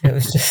that. It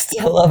was just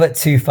a little bit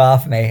too far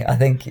for me. I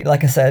think,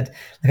 like I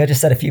just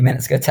said a few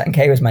minutes ago,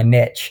 10K was my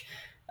niche,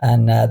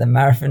 and the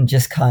marathon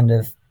just kind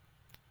of,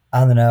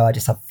 I don't know, I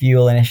just have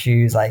fueling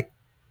issues, like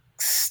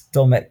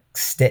stomach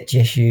stitch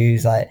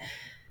issues, like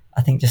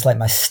I think just like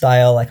my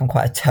style, like I'm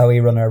quite a toey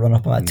runner. I run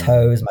up on my Mm.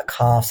 toes, my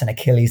calves and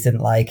Achilles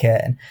didn't like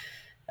it.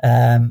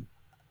 And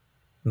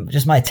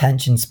just my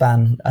attention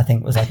span, I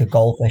think, was like a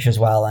goldfish as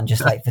well. And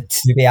just like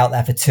to be out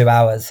there for 2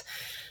 hours,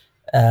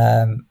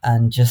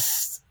 and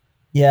just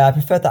yeah, I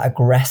preferred that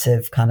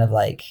aggressive kind of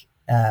like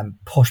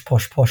push,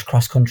 push, push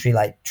cross country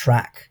like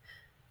track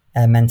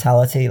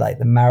mentality, like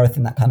the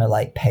marathon, that kind of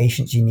like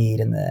patience you need,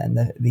 and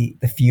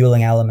the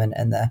fueling element,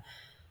 and the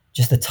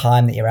just the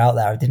time that you're out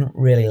there. I didn't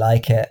really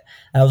like it.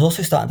 And I was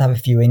also starting to have a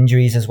few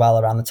injuries as well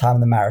around the time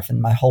of the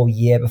marathon. My whole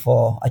year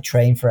before I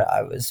trained for it,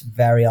 I was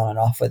very on and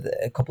off with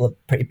a couple of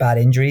pretty bad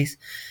injuries.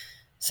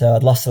 So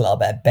I'd lost a little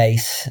bit of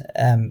base,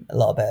 a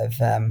little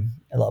bit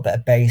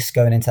of base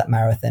going into that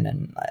marathon,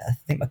 and I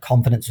think my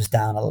confidence was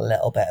down a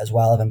little bit as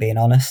well, if I'm being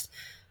honest.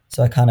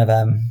 So it kind of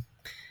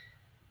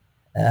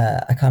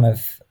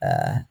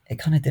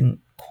didn't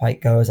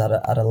quite go as out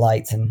of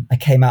light, and I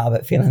came out of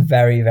it feeling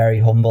very, very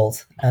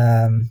humbled.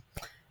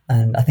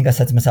 And I think I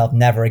said to myself,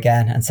 never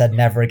again, and said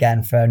never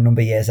again for a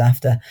number of years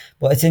after.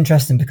 But it's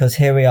interesting because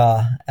here we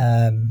are.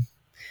 How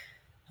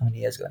many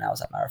years ago now was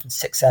that marathon?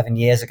 6, 7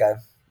 years ago,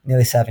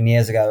 nearly 7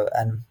 years ago,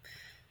 and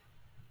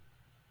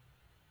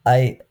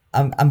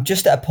I'm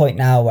just at a point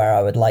now where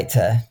I would like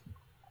to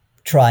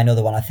try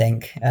another one. I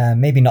think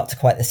maybe not to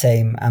quite the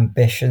same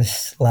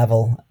ambitious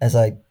level as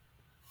I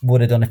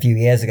would have done a few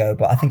years ago,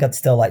 but I think I'd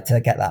still like to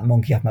get that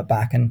monkey off my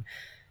back and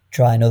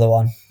try another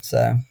one.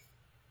 So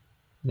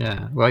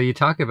Yeah. Well, you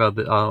talk about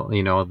all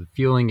the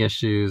fueling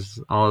issues,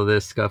 all of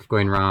this stuff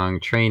going wrong,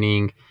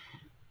 training,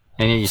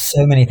 and you,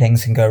 so many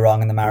things can go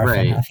wrong in the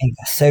marathon. I right. think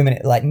so many,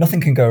 like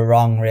nothing can go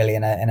wrong really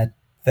in a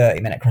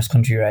 30-minute cross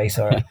country race,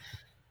 or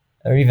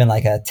even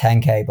like a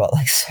 10K, but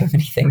like so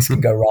many things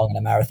can go wrong in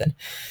a marathon.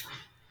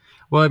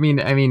 Well, I mean,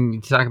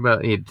 you talk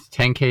about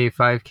 10K,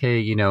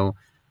 5K,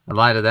 a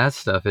lot of that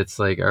stuff. It's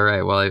like, all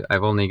right, well,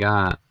 I've only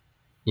got,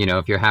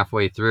 if you're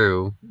halfway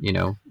through,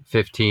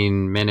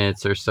 15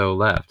 minutes or so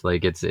left.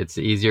 Like it's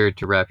easier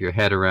to wrap your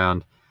head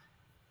around.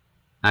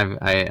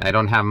 I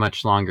don't have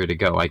much longer to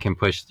go. I can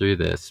push through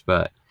this,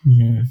 but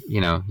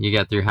Mm-hmm. you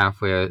get through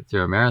halfway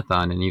through a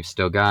marathon and you've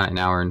still got an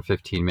hour and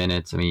 15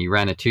 minutes. I mean, you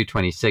ran a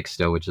 2:26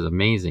 still, which is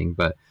amazing,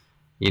 but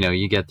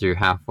you get through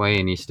halfway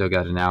and you still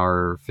got an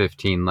hour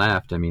 15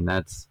 left. I mean,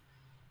 that's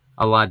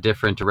a lot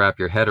different to wrap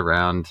your head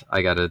around.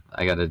 I gotta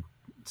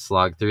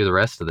slog through the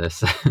rest of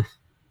this.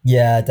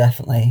 Yeah,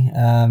 definitely.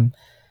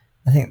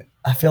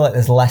 I feel like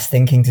there's less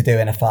thinking to do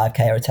in a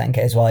 5K or a 10K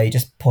as well. You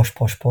just push,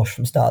 push, push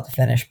from start to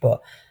finish, but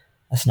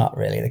that's not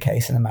really the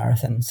case in the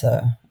marathon.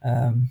 So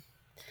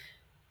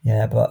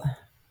yeah, but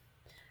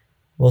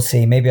we'll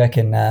see. Maybe I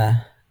can.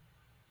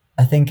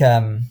 I think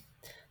the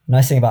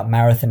nice thing about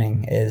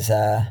marathoning is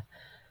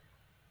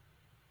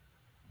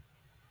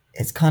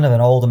it's kind of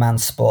an older man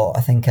sport.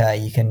 I think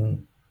you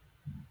can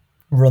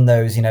run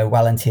those,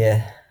 well into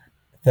your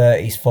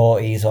 30s,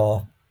 40s,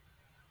 or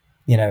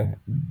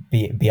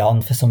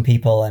beyond for some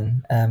people.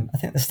 And I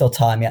think there's still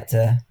time yet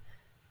to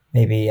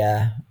maybe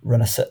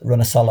run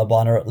a solo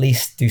one, or at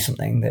least do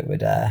something that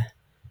would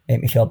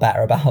make me feel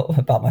better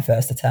about my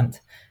first attempt,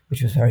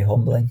 which was very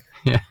humbling.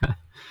 Yeah.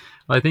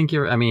 Well, I think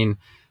I mean,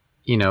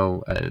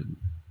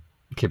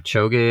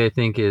 Kipchoge, I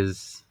think,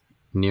 is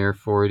near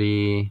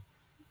 40.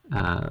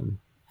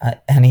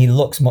 And he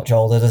looks much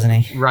older, doesn't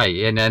he? Right.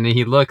 And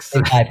he looks,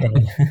 In my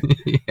opinion.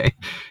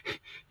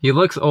 he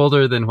looks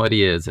older than what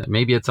he is.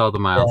 Maybe it's all the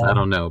miles. I Yeah.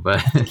 don't know,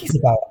 but I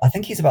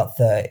think he's about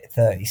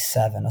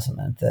 37 or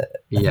something. I think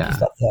he's yeah,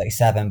 about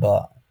 37,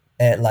 but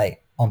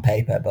like on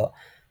paper, but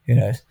who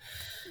knows?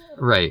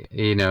 right.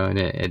 And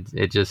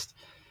it just,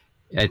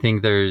 I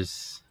think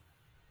there's,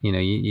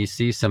 you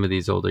see some of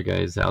these older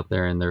guys out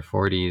there in their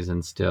 40s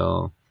and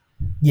still,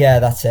 Yeah,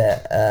 that's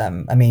it.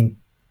 I mean,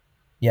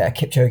 yeah,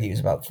 Kipchoge was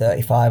about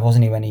 35,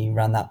 wasn't he, when he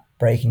ran that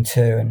breaking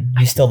two? And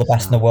I he's still think the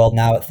best in the so. world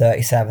now at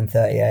 37,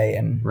 38.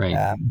 And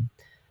Right.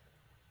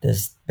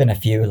 there's been a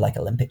few like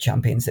Olympic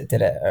champions that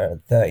did it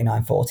at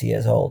 39, 40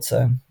 years old.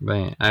 So,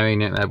 Right. I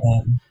mean,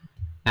 um,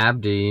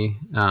 Abdi,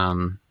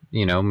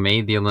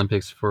 made the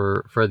Olympics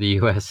for the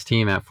U.S.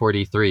 team at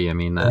 43. I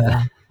mean,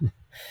 yeah,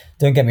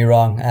 don't get me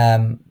wrong.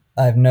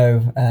 I have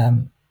no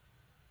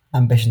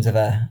ambitions of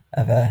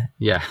a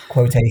yeah,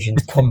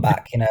 quotations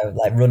comeback.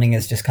 Like running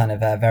is just kind of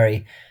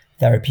very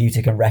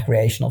therapeutic and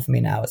recreational for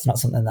me now. It's not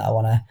something that I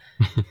want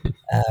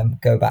to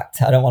go back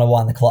to. I don't want to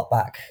wind the clock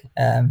back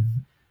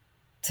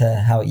to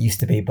how it used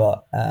to be.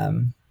 But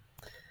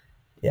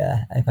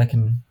yeah, if I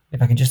can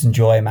just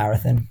enjoy a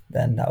marathon,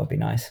 then that would be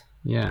nice.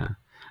 yeah.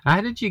 How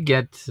did you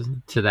get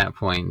to that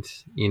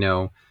point?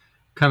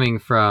 Coming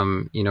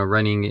from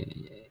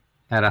running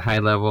at a high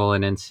level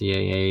in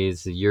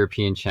NCAAs, the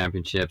European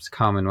Championships,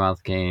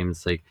 Commonwealth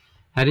Games. Like,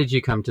 how did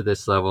you come to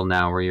this level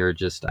now where you're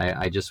just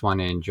I just want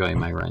to enjoy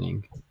my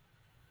running?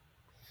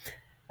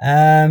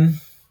 Um,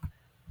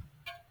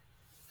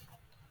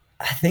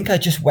 I think I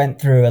just went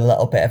through a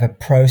little bit of a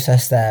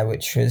process there,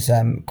 which was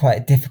quite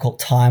a difficult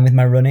time with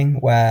my running,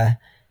 where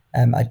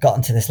I'd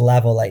gotten to this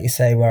level, like you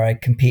say, where I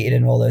competed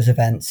in all those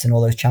events and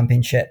all those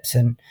championships,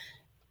 and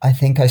I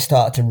think I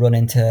started to run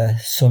into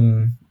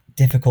some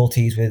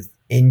difficulties with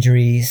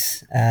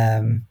injuries,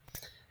 uh,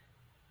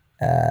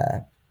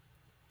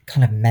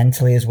 kind of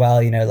mentally as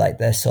well. Like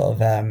the sort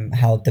of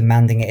how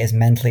demanding it is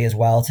mentally as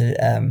well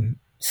to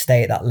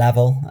stay at that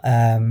level.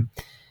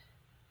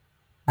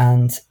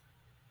 And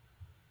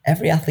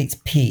every athlete's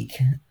peak,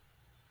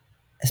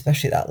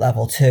 especially at that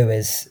level too,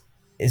 is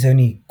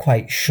only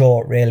quite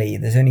short. Really,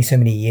 there's only so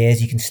many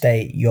years you can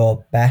stay at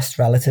your best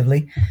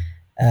relatively.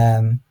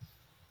 Um,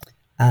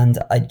 and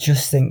I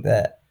just think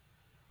that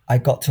I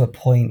got to a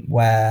point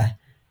where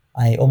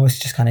I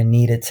almost just kind of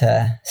needed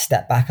to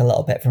step back a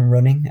little bit from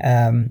running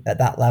at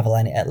that level,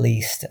 and at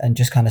least, and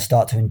just kind of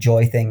start to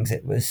enjoy things.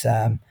 It was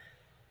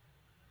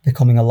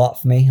becoming a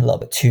lot for me, a little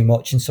bit too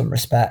much in some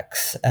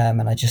respects,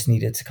 and I just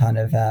needed to kind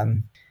of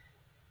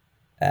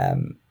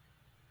um,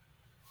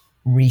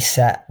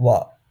 reset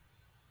what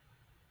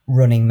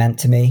running meant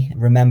to me,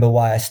 remember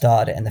why I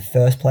started it in the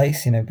first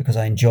place, because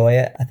I enjoy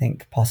it. I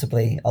think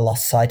possibly I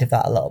lost sight of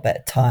that a little bit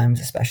at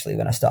times, especially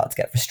when I started to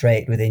get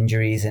frustrated with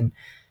injuries and,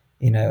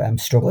 I'm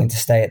struggling to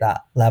stay at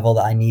that level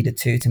that I needed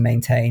to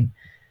maintain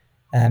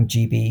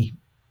GB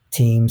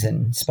teams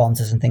and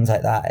sponsors and things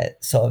like that.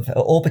 It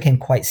all became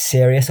quite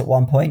serious at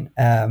one point.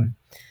 I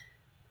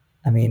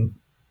mean,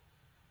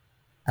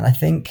 and I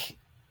think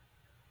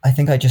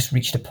I just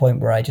reached a point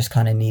where I just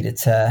kind of needed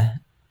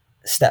to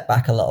step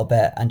back a little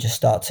bit and just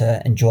start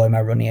to enjoy my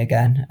running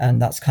again.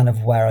 And that's kind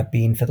of where I've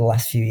been for the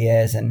last few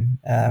years, and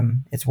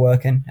it's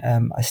working.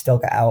 I still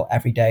get out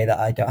every day that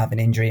I don't have an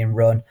injury and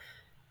run.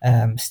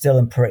 Still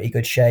in pretty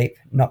good shape.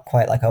 Not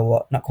quite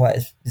not quite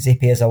as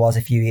zippy as I was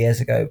a few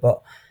years ago,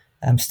 but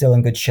I'm still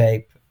in good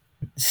shape.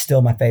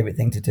 Still, my favorite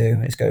thing to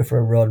do is go for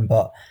a run,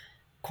 but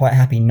quite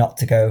happy not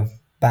to go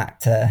back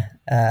to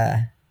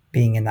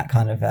being in that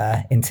kind of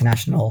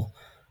international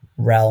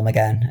realm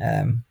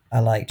again. I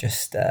like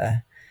just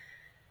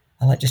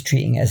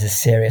treating it as a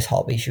serious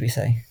hobby, should we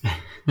say?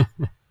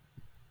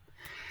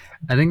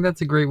 I think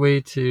that's a great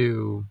way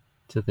to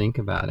think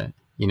about it.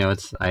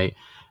 It's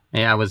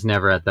I was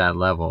never at that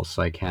level,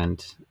 so I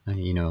can't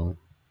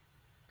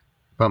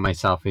put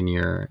myself in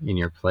your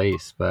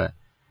place, but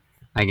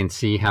I can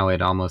see how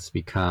it almost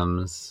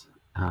becomes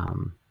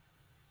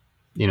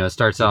it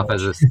starts Too off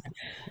as much.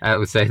 a I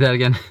would say that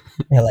again.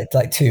 Yeah,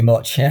 like too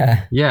much.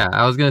 Yeah, Yeah,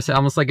 I was gonna say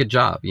almost like a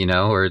job,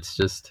 where it's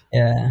just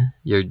yeah.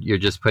 you're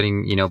just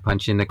putting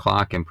punching the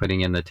clock and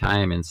putting in the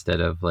time instead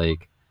of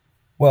like.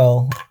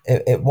 Well,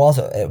 it was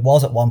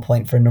at one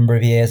point for a number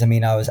of years. I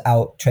mean, I was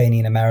out training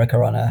in America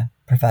on a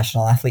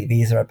professional athlete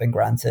visa I'd been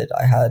granted.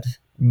 I had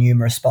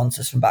numerous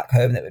sponsors from back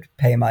home that would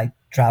pay my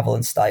travel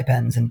and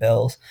stipends and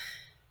bills.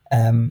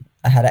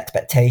 I had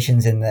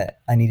expectations in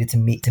that I needed to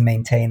meet to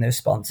maintain those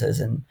sponsors,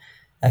 and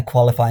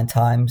qualifying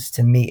times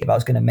to meet if I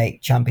was going to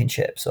make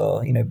championships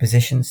or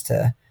positions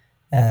to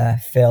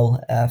fill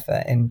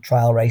in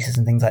trial races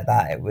and things like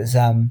that. It was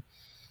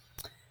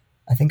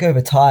I think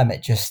over time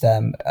it just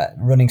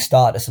running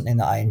started as something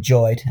that I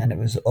enjoyed, and it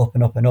was up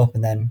and up and up,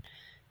 and then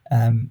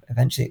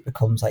eventually it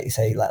becomes, like you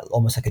say, like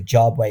almost like a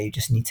job where you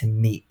just need to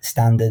meet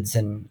standards.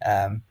 And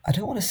I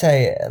don't want to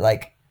say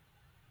like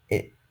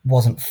it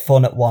wasn't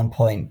fun at one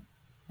point,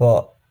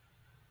 but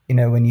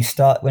when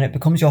it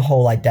becomes your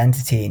whole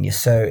identity and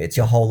it's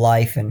your whole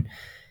life, and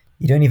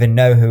you don't even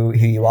know who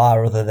you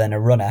are other than a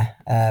runner.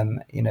 That's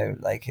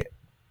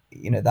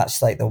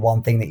like the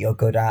one thing that you're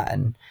good at,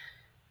 and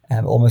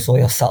almost all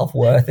your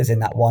self-worth is in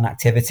that one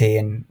activity.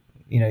 And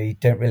you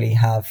don't really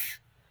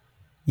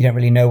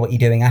know what you're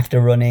doing after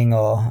running,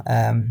 or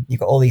you've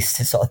got all these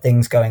sort of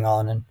things going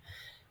on.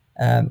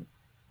 And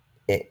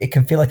it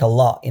can feel like a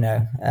lot,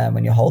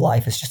 when your whole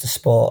life is just a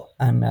sport.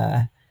 And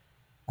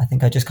I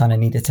think I just kind of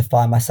needed to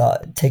find myself,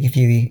 take a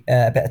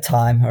bit of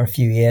time, or a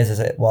few years as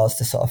it was,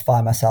 to sort of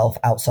find myself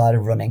outside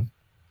of running.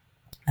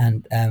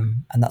 And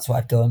that's what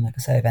I've done. Like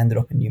I say, I've ended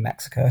up in New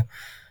Mexico.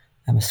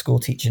 I'm a school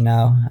teacher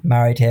now. I'm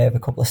married here with a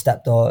couple of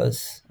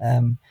stepdaughters,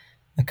 a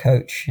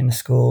coach in a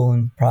school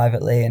and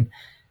privately. And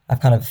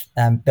I've kind of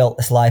built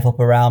this life up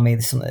around me.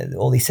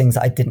 All these things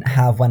that I didn't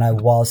have when I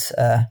was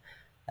an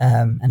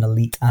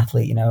elite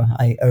athlete.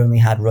 I only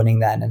had running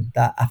then, and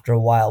that after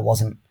a while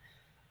wasn't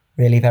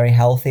really very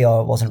healthy,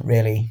 or it wasn't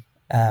really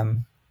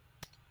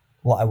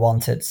what I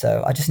wanted.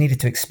 So I just needed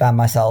to expand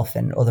myself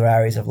in other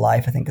areas of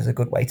life, I think, is a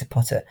good way to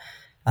put it.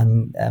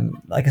 And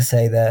like I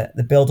say,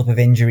 the build-up of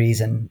injuries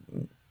and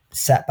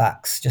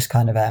setbacks just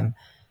kind of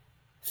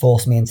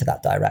forced me into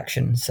that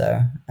direction.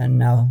 So, and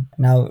now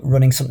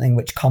running something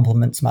which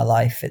complements my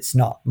life. It's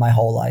not my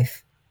whole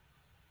life.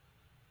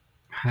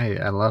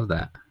 I love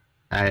that.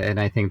 And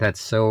I think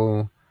that's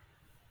so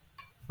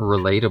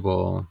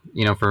relatable,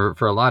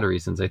 for a lot of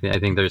reasons. I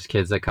think there's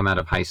kids that come out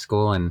of high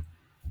school and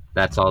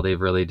that's all they've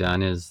really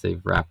done is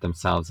they've wrapped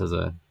themselves as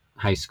a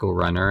high school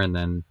runner, and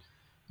then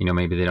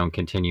maybe they don't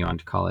continue on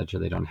to college, or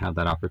they don't have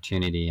that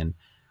opportunity, and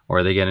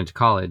or they get into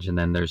college and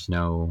then there's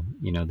no,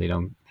 they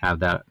don't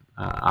have that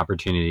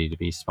opportunity to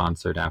be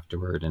sponsored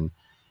afterward, and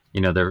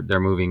they're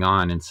moving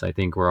on. And so I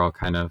think we're all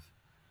kind of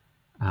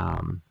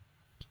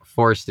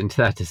forced into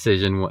that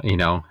decision,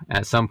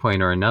 at some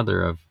point or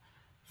another of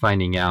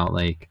finding out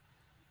like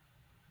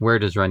where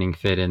does running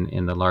fit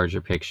in the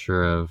larger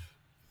picture of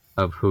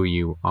who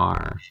you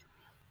are.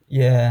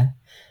 Yeah.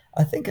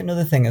 I think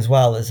another thing as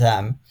well is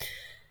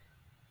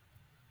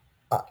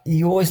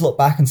you always look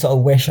back and sort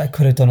of wish I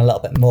could have done a little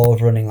bit more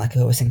with running. Like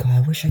I always think, oh,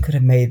 I wish I could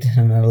have made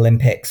an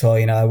Olympics, or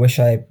I wish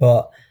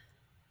but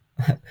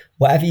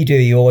whatever you do,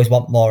 you always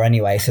want more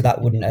anyway. So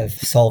that wouldn't have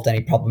solved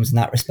any problems in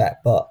that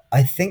respect. But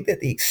I think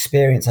that the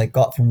experience I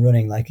got from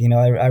running, like,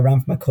 I ran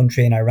for my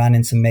country and I ran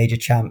in some major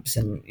champs,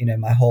 and,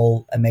 my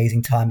whole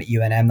amazing time at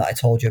UNM that I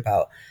told you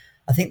about.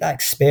 I think that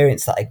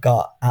experience that I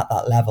got at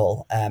that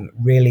level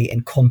really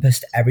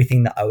encompassed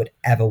everything that I would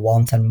ever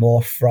want and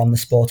more from the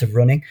sport of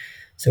running.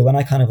 So when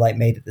I kind of like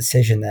made the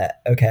decision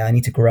that, okay, I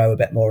need to grow a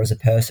bit more as a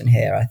person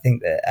here, I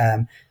think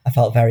that I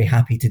felt very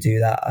happy to do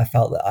that. I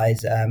felt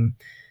that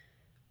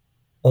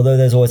although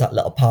there's always that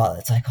little part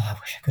that's like, oh, I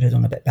wish I could have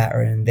done a bit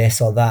better in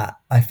this or that,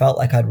 I felt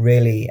like I'd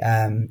really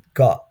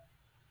got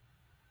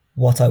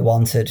what I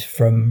wanted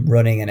from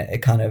running, and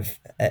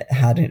it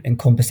had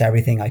encompassed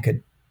everything I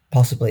could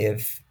possibly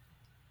have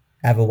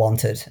ever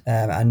wanted.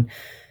 And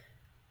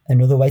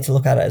another way to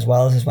look at it as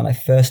well is when I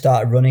first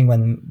started running,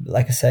 when,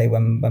 like I say,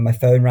 when my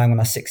phone rang when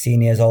I was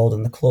 16 years old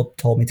and the club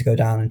told me to go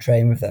down and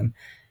train with them,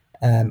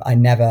 I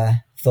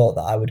never thought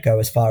that I would go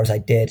as far as I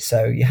did.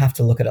 So you have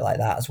to look at it like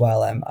that as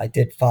well. I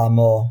did far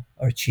more,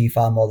 or achieve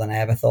far more than I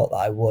ever thought that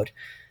I would.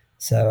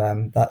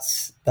 So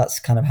that's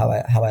kind of how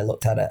I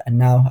looked at it. And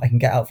now I can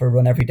get out for a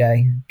run every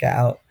day, get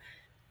out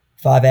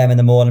 5 a.m. in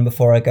the morning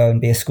before I go and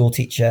be a school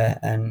teacher,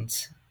 and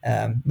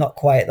not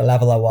quite at the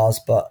level I was,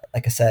 but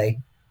like I say,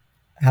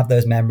 have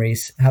those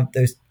memories, have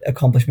those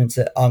accomplishments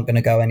that aren't going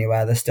to go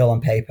anywhere. They're still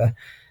on paper.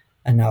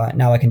 And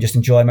now I can just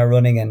enjoy my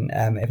running. And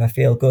if I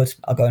feel good,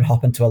 I'll go and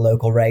hop into a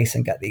local race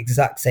and get the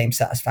exact same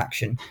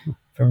satisfaction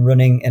from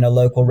running in a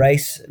local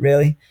race,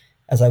 really,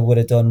 as I would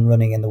have done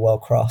running in the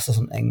World Cross or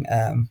something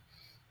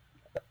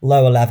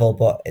lower level.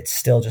 But it's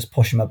still just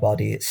pushing my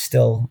body. It's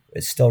still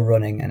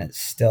running, and it's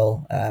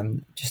still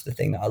just the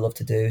thing that I love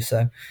to do.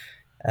 So,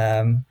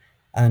 and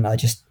I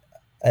just,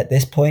 at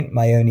this point,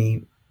 my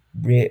only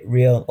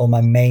real or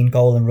my main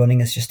goal in running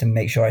is just to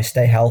make sure I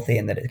stay healthy,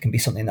 and that it can be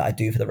something that I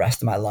do for the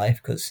rest of my life,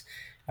 because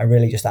I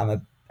really just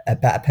am a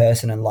better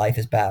person, and life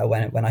is better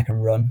when I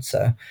can run.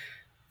 So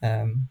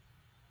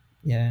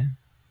yeah,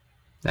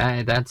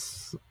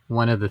 that's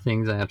one of the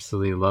things I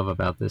absolutely love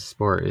about this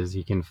sport is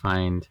you can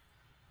find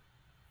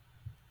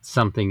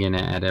something in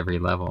it at every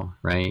level,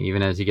 right?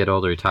 Even as you get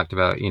older, you talked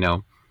about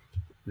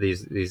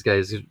these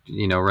guys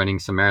running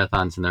some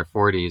marathons in their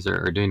 40s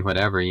or doing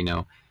whatever,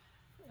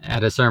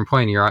 at a certain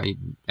point,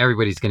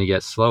 everybody's going to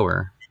get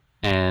slower.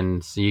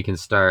 And so you can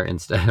start,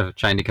 instead of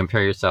trying to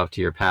compare yourself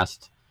to your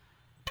past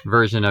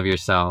version of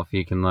yourself,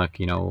 you can look,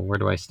 where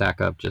do I stack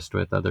up just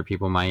with other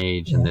people my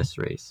age in this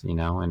race,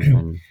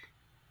 and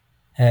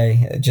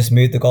hey, just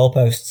move the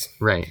goalposts.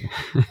 Right.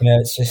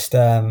 It's just,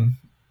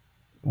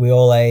 we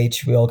all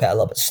age, we all get a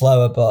little bit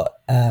slower, but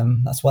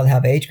that's why they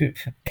have age group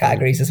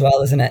categories as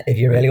well, isn't it? If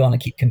you really want to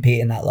keep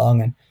competing that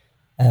long. And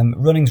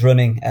running's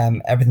running.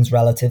 Everything's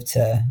relative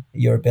to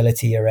your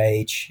ability, your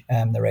age,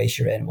 the race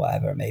you're in,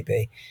 whatever it may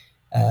be.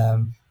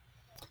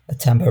 A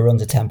tempo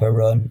run's a tempo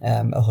run.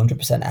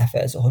 100%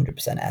 effort is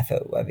 100%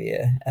 effort, whether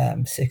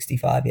you're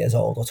 65 years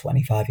old or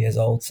 25 years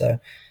old. So,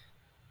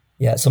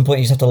 yeah, at some point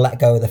you just have to let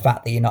go of the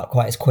fact that you're not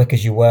quite as quick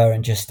as you were,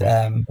 and just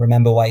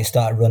remember why you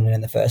started running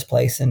in the first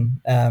place. And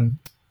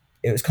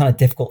it was kind of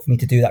difficult for me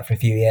to do that for a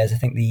few years. I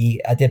think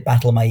I did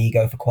battle my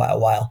ego for quite a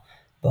while.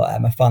 But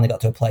I finally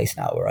got to a place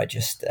now where I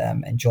just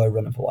enjoy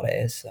running for what it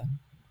is. So.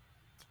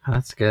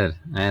 That's good.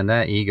 And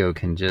that ego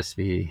can just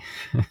be...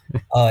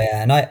 Oh,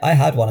 yeah. And I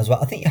had one as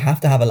well. I think you have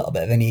to have a little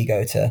bit of an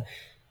ego to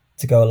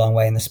go a long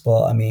way in the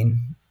sport. I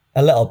mean,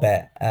 a little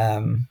bit.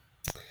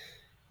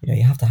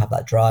 You have to have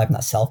that drive and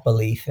that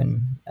self-belief.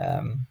 And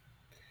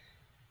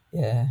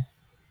yeah.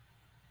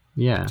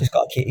 Yeah. You just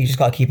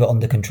got to keep it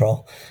under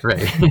control.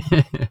 Right.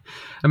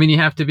 I mean, you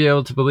have to be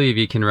able to believe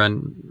you can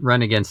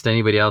run against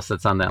anybody else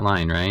that's on that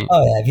line, right?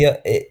 Oh yeah,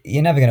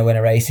 you're never going to win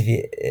a race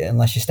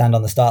unless you stand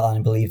on the start line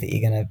and believe that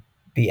you're going to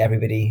beat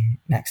everybody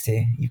next to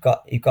you. You've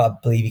got to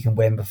believe you can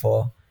win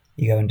before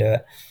you go and do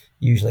it.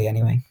 Usually,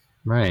 anyway.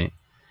 Right.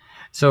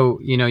 So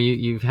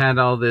you've had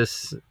all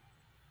this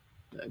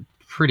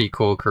pretty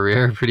cool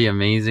career, pretty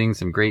amazing,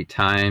 some great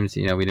times.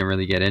 We didn't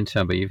really get into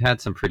them, but you've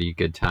had some pretty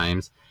good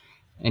times.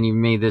 And you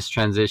made this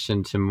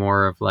transition to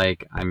more of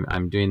like,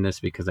 I'm doing this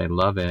because I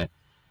love it.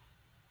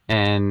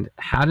 And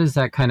how does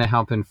that kind of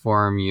help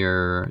inform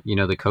your,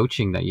 the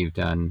coaching that you've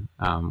done,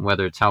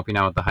 whether it's helping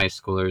out with the high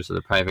schoolers or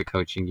the private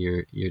coaching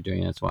you're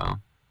doing as well?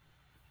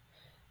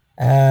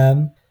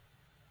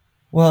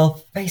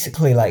 Well,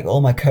 basically, like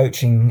all my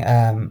coaching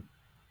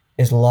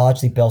is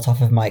largely built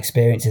off of my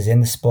experiences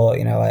in the sport.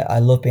 I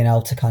love being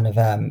able to kind of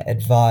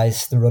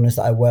advise the runners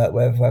that I work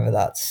with, whether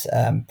that's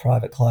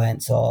private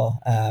clients or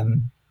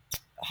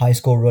high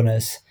school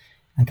runners,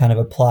 and kind of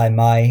apply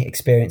my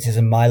experiences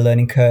and my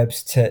learning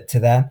curves to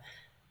them.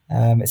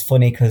 It's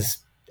funny because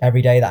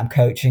every day that I'm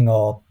coaching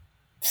or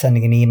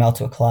sending an email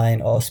to a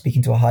client or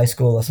speaking to a high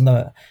school or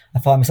something, I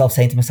find myself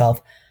saying to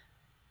myself,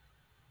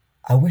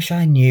 I wish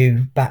I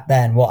knew back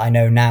then what I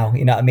know now.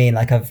 You know what I mean?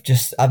 Like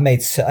I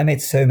made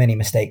so many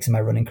mistakes in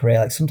my running career.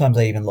 Like sometimes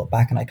I even look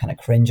back and I kind of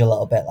cringe a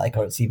little bit, like,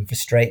 or it's even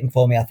frustrating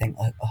for me. I think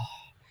like, oh,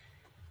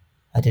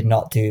 I did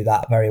not do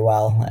that very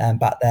well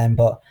back then.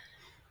 But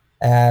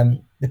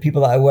the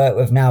people that I work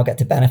with now get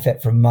to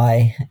benefit from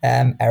my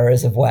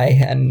errors of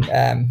way and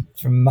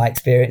from my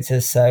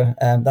experiences. So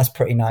that's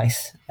pretty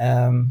nice.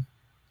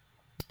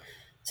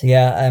 So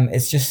yeah,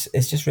 it's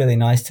just really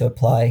nice to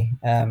apply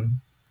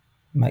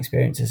my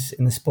experiences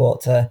in the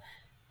sport to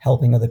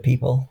helping other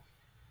people.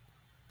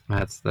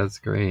 That's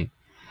great.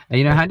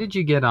 And, how did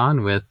you get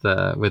on with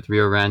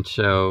Rio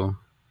Rancho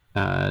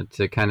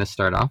to kind of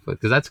start off with?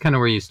 Because that's kind of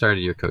where you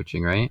started your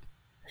coaching, right?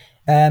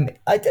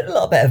 I did a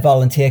little bit of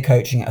volunteer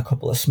coaching at a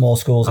couple of small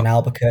schools in Oh,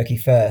 Albuquerque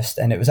first,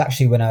 and it was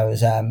actually when I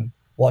was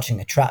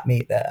watching a trap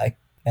meet that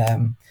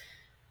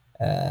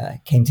I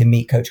came to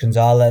meet Coach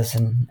Gonzalez,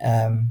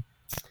 and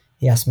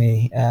he asked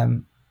me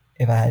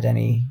if I had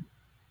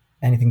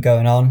anything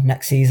going on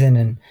next season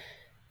and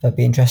if I'd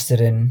be interested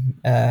in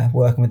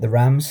working with the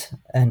Rams.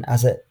 And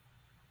as it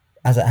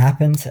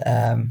happened,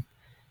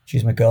 she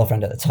was my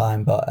girlfriend at the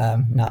time, but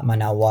not my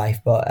now wife.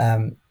 But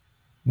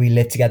we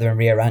lived together in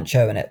Rio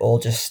Rancho, and it all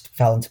just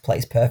fell into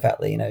place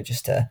perfectly.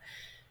 Just to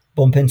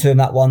bump into him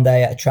that one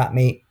day at a track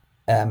meet,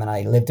 and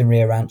I lived in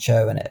Rio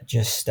Rancho, and I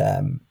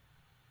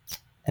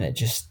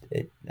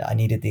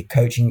needed the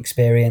coaching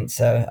experience,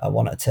 so I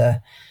wanted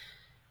to.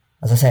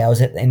 As I say, I was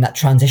in that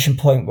transition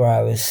point where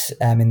I was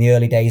in the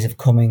early days of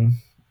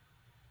coming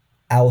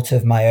out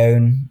of my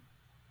own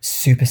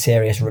super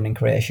serious running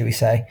career, should we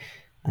say,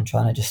 and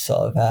trying to just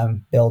sort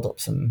of build up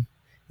some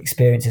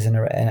experiences and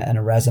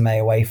a resume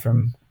away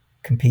from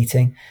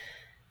competing.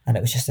 And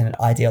it was just an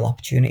ideal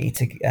opportunity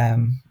to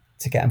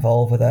get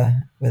involved with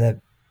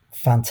a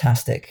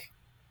fantastic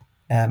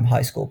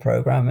high school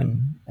program,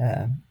 and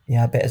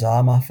I bit his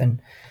arm off,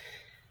 and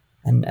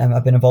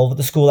I've been involved with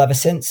the school ever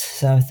since.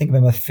 So I think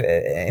I'm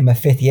in my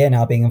fifth year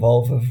now being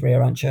involved with Rio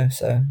Rancho.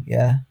 So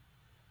yeah,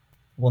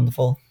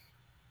 wonderful.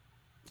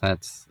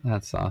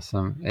 that's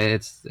awesome.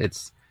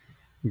 It's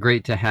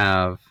great to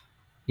have,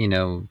 you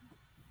know,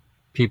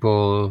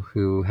 people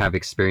who have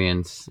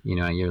experience,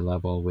 at your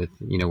level with,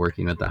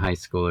 working with the high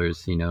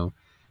schoolers,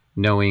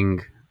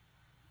 knowing,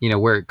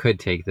 where it could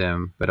take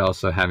them, but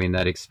also having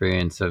that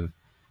experience of,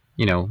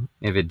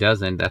 if it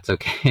doesn't, that's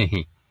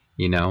okay.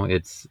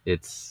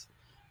 It's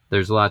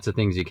there's lots of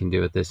things you can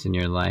do with this in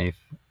your life.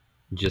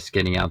 Just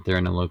getting out there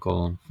in a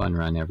local fun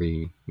run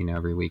every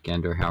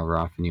weekend or however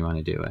often you want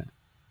to do it.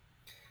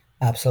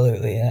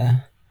 Absolutely, yeah.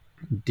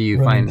 Do you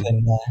Running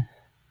find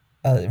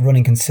can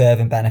running can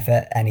serve and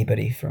benefit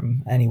anybody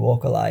from any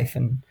walk of life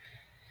and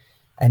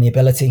any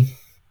ability.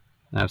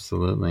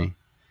 absolutely?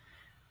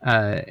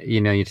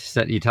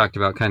 You talked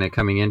about kind of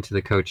coming into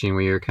the coaching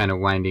where you're kind of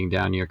winding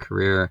down your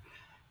career.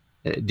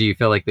 Do you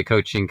feel like the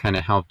coaching kind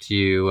of helped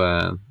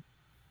you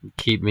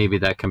keep maybe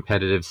that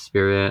competitive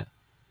spirit,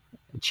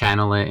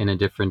 channel it in a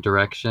different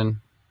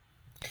direction?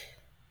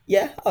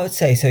 Yeah, I would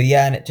say so.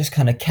 Yeah, and it just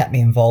kind of kept me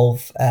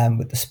involved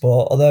with the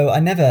sport. Although I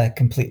never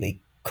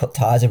completely cut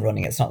ties of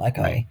running. It's not like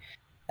Right.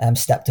 I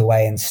stepped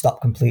away and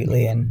stopped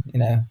completely, and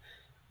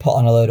put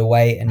on a load of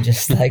weight and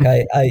just like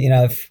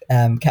I've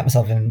kept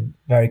myself in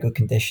very good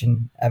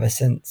condition ever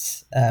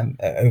since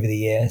over the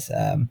years.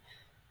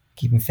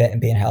 Keeping fit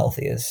and being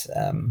healthy is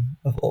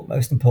of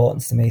utmost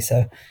importance to me.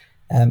 So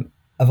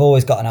I've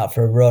always gotten out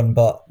for a run,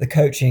 but the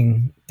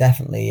coaching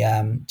definitely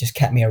just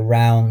kept me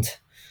around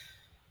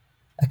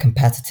a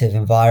competitive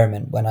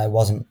environment when I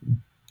wasn't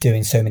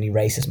doing so many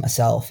races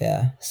myself.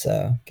 Yeah.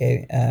 So,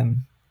 okay.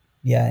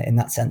 Yeah, in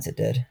that sense, it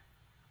did.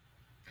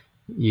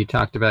 You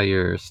talked about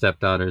your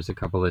stepdaughters a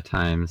couple of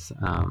times.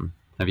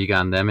 Have you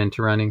gotten them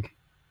into running?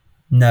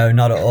 No,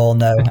 not at all.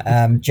 No.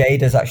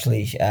 Jade is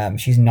actually,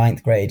 she's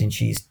ninth grade and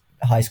she's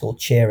high school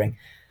cheering.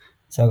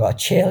 So I've got a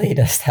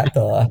cheerleader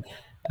stepdaughter.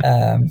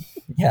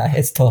 Yeah,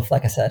 it's tough,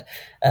 like I said.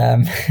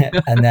 Um,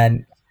 and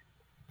then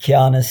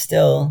she's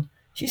still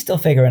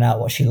figuring out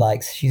what she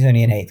likes. She's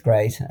only in eighth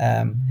grade.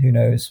 Who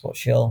knows what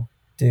she'll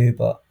do,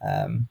 but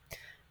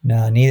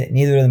no,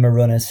 neither of them are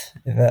runners.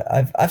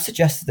 I've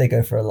suggested they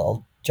go for a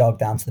little jog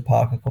down to the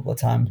park a couple of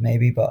times,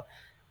 maybe, but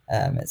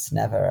it's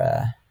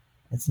never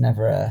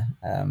a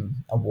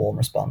warm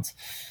response.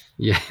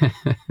 Yeah.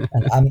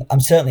 And I'm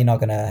certainly not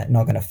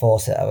gonna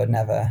force it. I would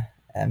never.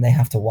 They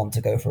have to want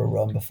to go for a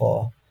run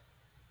before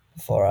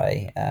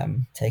I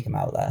take them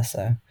out there.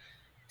 So as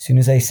soon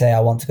as they say I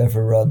want to go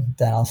for a run,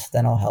 then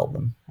I'll help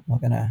them. I'm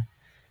not gonna.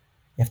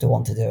 You have to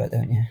want to do it,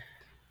 don't you?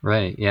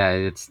 Right. Yeah.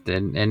 It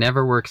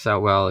never works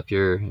out well if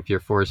you're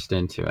forced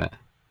into it.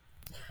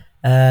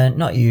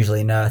 Not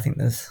usually. No, I think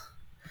there's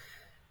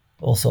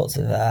all sorts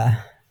of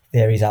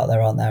theories out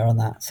there, aren't there, on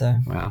that? So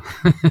Well.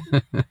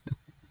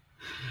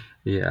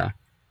 Yeah.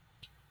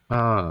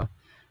 Oh.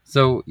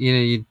 So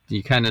you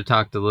kind of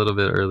talked a little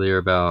bit earlier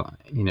about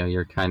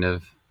your kind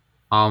of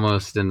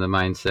almost in the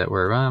mindset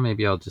where, well,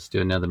 maybe I'll just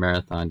do another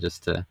marathon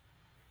just to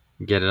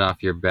get it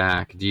off your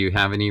back. Do you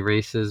have any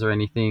races or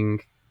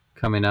anything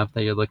coming up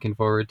that you're looking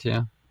forward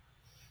to?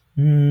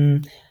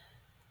 Mm,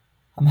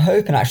 I'm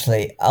hoping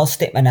actually I'll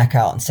stick my neck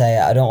out and say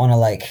I don't want to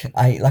like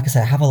I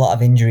say I have a lot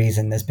of injuries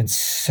and there's been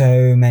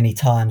so many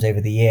times over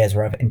the years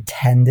where I've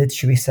intended,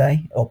 should we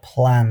say, or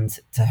planned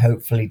to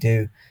hopefully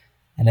do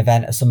an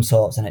event of some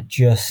sorts, and it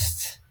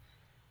just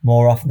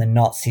more often than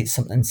not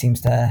something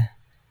seems to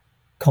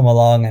come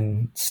along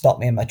and stop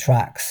me in my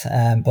tracks.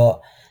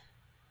 But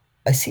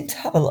I seem to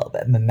have a little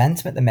bit of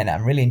momentum at the minute.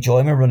 I'm really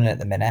enjoying my running at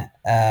the minute.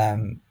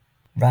 Ran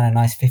a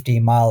nice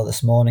 15 mile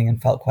this morning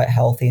and felt quite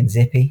healthy and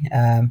zippy.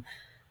 And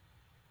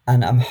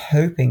I'm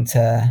hoping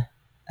to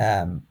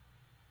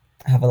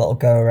have a little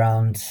go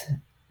around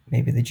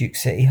maybe the Duke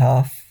City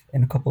half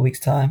in a couple of weeks'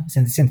 time.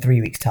 It's in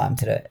 3 weeks' time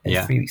today. It's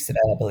Yeah. 3 weeks today,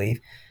 I believe.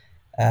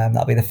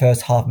 That'll be the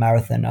first half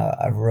marathon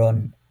I've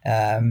run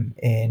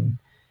in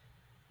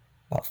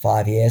about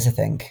 5 years, I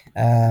think.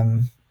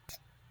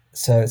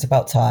 So it's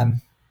about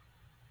time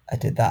I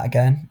did that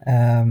again.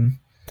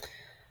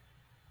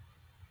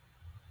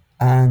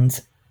 And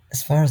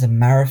as far as a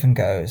marathon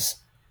goes,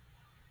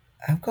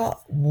 I've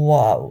got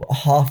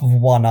half of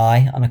one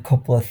eye on a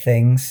couple of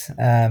things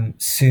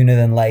sooner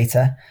than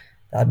later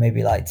that I'd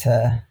maybe like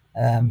to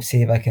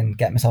see if I can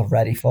get myself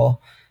ready for.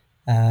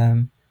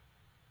 Um,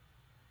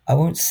 I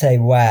won't say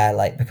where,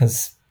 like,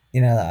 because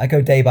I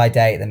go day by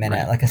day at the minute.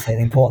 Right. Like I say,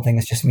 the important thing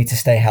is just for me to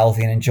stay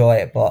healthy and enjoy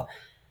it. But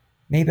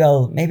maybe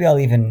I'll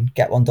even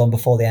get one done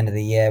before the end of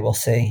the year. We'll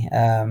see.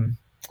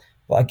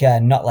 But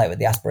again, not like with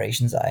the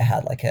aspirations that I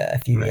had like a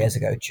few Right. years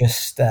ago.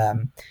 Just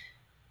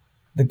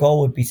the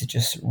goal would be to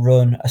just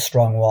run a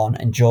strong one,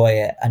 enjoy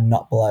it, and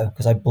not blow,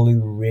 because I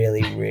blew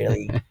really,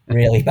 really,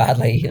 really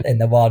badly in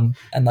the one,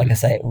 and like I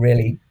say, it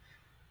really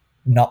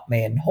knocked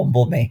me and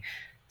humbled me.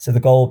 So the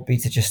goal would be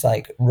to just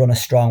like run a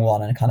strong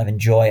one and kind of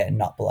enjoy it and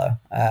not blow.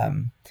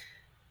 And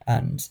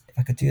if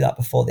I could do that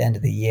before the end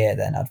of the year,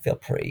 then I'd feel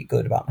pretty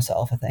good about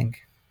myself, I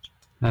think.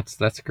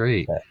 That's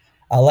great. But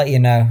I'll let you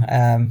know.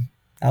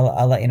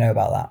 I'll let you know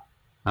about that.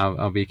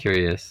 I'll be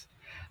curious.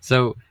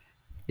 So,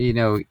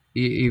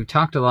 you've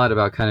talked a lot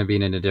about kind of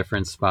being in a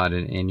different spot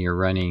in your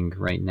running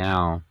right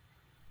now.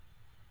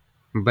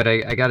 But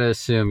I got to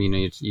assume,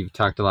 you've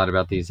talked a lot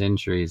about these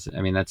injuries.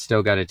 I mean, that's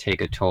still got to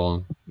take a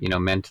toll,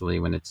 mentally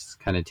when it's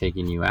kind of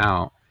taking you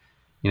out.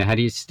 How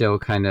do you still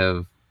kind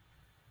of,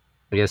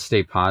 I guess,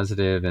 stay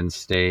positive and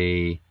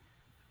stay,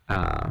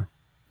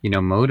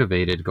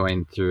 motivated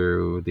going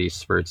through these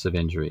spurts of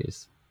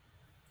injuries?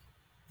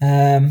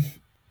 Um,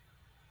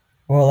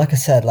 well, like I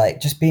said, like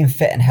just being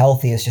fit and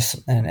healthy is just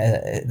something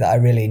that I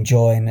really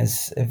enjoy and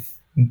is of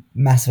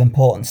massive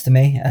importance to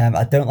me.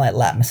 I don't like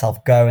letting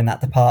myself go in that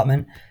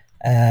department.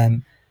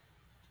 Um,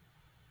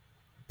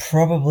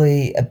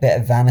 Probably a bit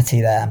of vanity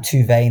there. I'm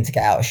too vain to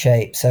get out of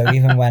shape. So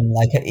even when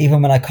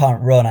I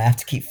can't run, I have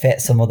to keep fit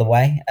some other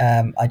way.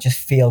 I just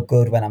feel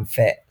good when I'm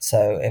fit.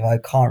 So if I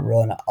can't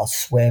run, I'll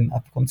swim.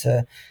 I've come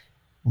to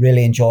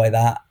really enjoy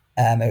that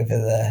over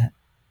the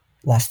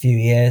last few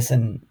years,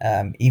 and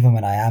even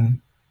when I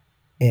am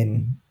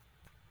in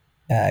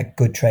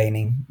good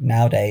training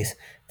nowadays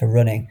for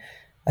running,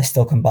 I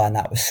still combine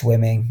that with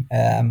swimming.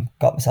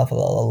 Got myself a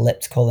little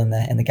elliptical in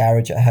the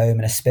garage at home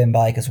and a spin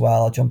bike as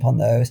well. I'll jump on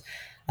those,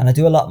 and I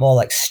do a lot more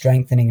like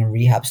strengthening and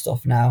rehab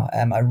stuff now.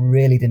 I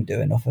really didn't do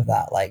enough of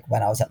that like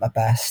when I was at my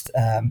best,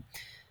 and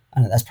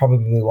that's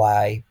probably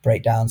why I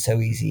break down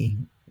so easy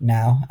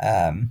now.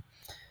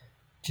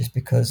 Just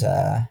because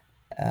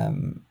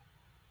um,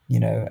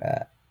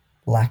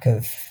 lack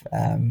of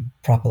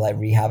proper like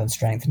rehab and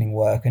strengthening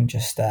work, and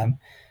just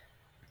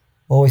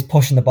always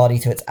pushing the body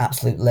to its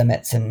absolute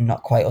limits and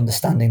not quite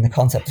understanding the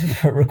concept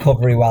of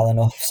recovery well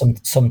enough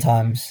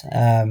sometimes.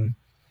 And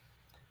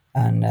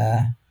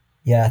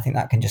yeah, I think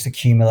that can just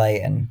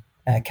accumulate and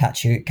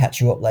catch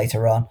you up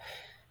later on.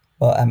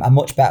 But I'm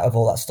much better with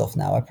all that stuff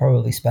now. I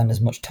probably spend as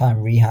much time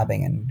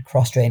rehabbing and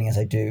cross training as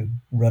I do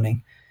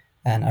running,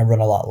 and I run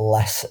a lot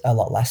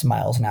less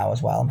miles now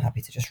as well. I'm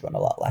happy to just run a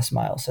lot less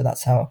miles. So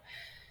that's how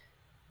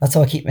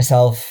I keep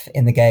myself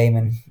in the game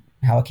and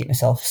how I keep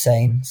myself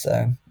sane.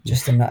 So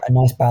just a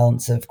nice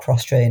balance of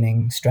cross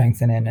training,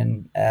 strengthening,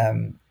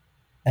 and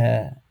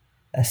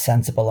a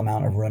sensible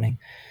amount of running.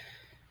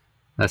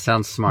 That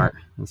sounds smart.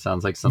 It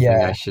sounds like something I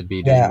Yeah, should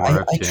be doing yeah. more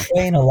of I too.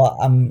 train a lot.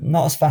 I'm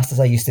not as fast as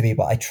I used to be,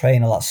 but I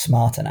train a lot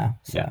smarter now.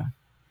 Yeah. So Well,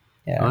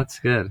 yeah. that's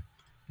good.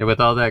 Yeah, with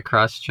all that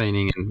cross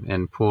training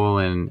and pool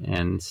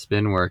and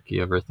spin work,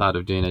 you ever thought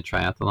of doing a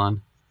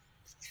triathlon?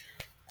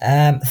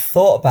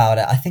 Thought about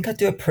it. I think I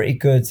do a pretty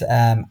good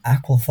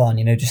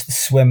aquathon. Just the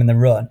swim and the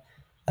run.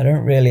 I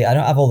don't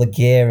have all the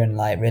gear and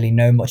like really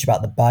know much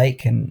about the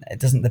bike, and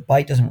the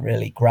bike doesn't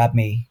really grab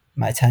my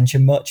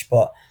attention much.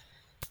 But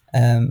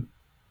um,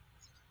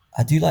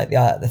 I do like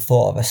the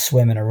thought of a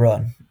swim and a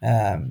run.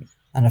 And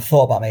I've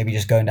thought about maybe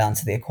just going down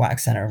to the aquatic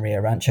center in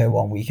Rio Rancho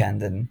one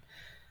weekend and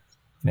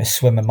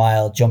swim a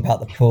mile, jump out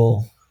the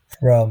pool,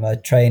 throw my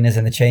trainers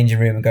in the changing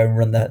room, and go and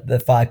run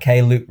the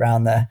 5K loop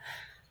round there.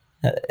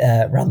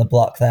 around the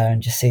block there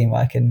and just seeing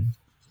what I can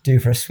do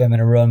for a swim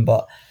and a run.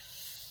 But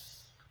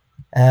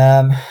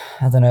I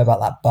don't know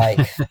about that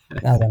bike.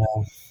 I don't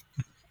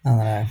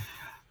know.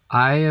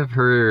 I have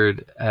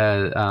heard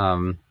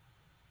the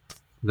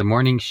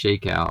Morning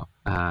Shakeout,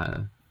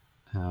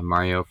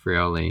 Mario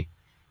Frioli.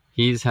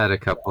 He's had a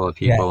couple of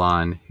people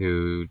on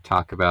who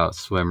talk about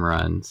swim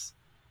runs.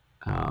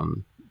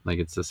 Like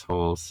it's this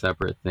whole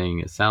separate thing.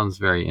 It sounds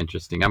very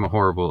interesting. I'm a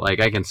horrible, like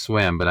I can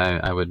swim, but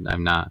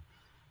I'm not.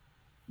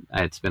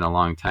 It's been a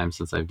long time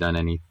since I've done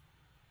any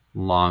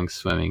long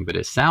swimming, but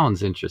it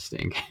sounds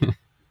interesting.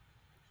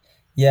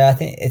 Yeah, I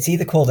think it's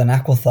either called an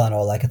aquathon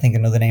or like I think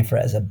another name for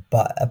it is a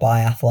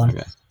biathlon.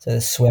 Okay. So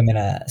swim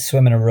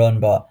and a run,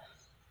 but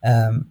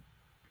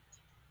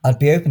I'd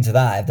be open to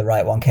that if the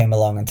right one came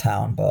along in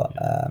town. But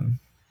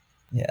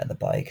yeah, the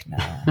bike, no,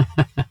 I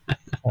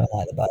don't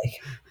like the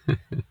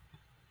bike.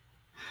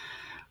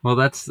 Well,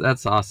 that's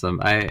awesome.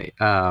 I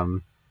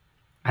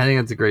think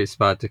that's a great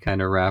spot to kind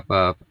of wrap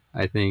up.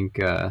 I think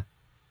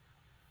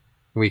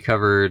we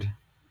covered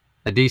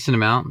a decent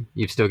amount.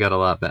 You've still got a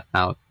lot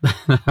out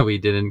that we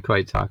didn't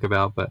quite talk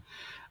about, but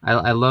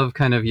I love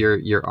kind of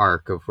your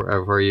arc of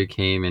where you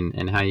came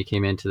and how you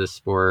came into the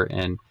sport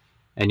and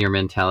your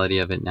mentality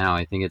of it now.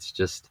 I think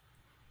it's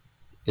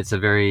a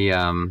very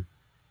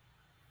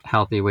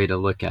healthy way to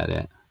look at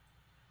it.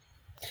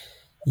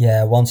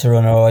 Yeah, once a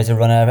runner, always a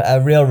runner. A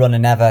real runner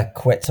never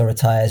quits or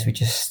retires. We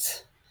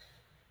just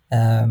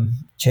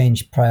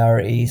change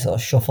priorities or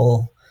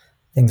shuffle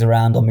things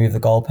around or move the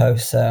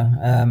goalposts. So,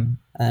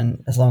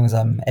 and as long as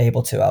I'm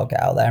able to, I'll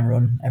get out there and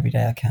run every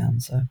day I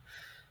can. So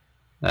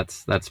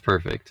that's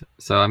perfect.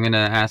 So I'm going to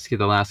ask you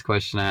the last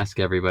question I ask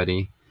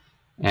everybody,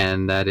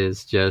 and that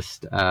is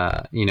just,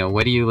 what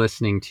are you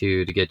listening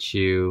to get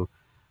you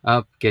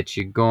up, get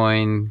you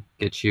going,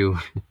 get you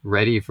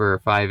ready for a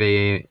 5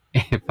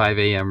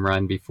 a.m.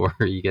 run before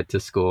you get to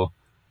school?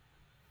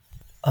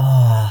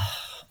 I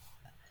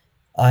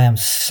am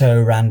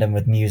so random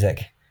with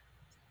music.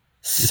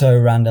 So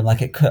random.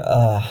 Like it could,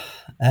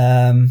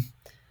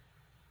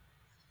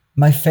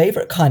 my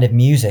favorite kind of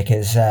music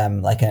is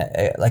like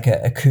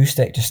a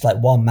acoustic, just like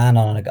one man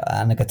on a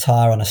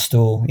guitar on a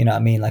stool. You know what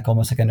I mean? Like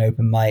almost like an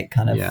open mic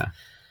kind of,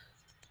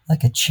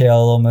 like a chill,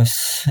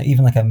 almost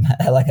even like a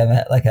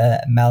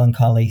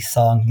melancholy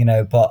song.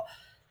 But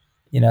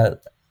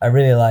I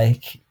really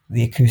like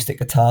the acoustic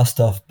guitar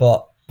stuff.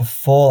 But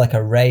before like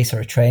a race or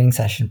a training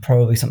session,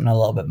 probably something a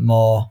little bit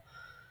more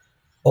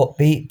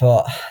upbeat.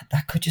 But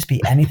that could just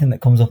be anything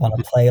that comes up on a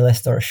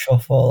playlist or a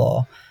shuffle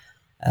or.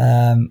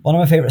 One of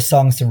my favorite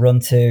songs to run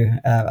to,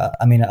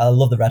 I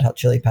love the Red Hot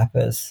Chili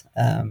Peppers.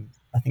 I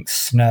think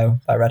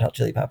Snow by Red Hot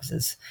Chili Peppers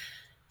is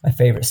my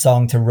favorite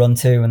song to run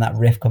to. When that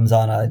riff comes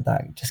on,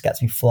 that just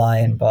gets me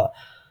flying. But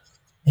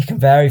it can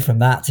vary from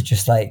that to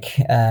just like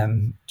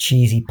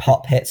cheesy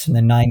pop hits from the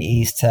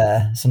 90s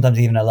to sometimes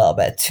even a little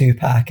bit of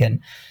Tupac.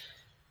 And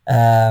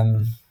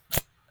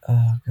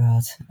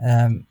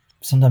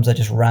sometimes I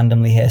just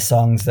randomly hear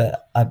songs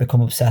that I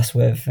become obsessed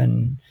with.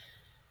 And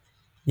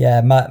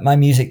yeah, my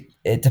music,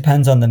 it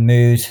depends on the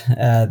mood,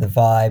 the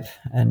vibe,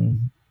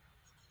 and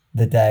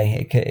the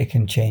day. It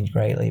can change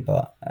greatly,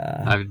 but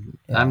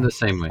I'm the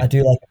same way. I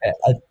do like a bit.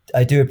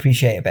 I do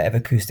appreciate a bit of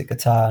acoustic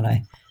guitar, and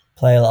I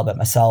play a little bit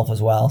myself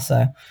as well.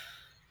 So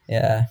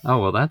yeah. Oh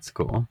well, that's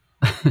cool.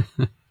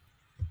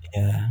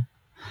 Yeah.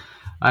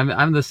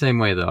 I'm the same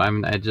way though.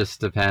 It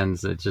just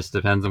depends. It just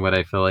depends on what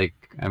I feel like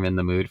I'm in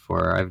the mood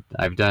for.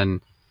 I've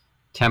done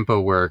tempo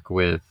work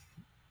with,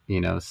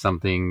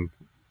 something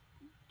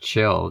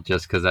chill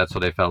just because that's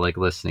what I felt like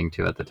listening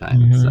to at the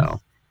time. Mm-hmm.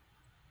 So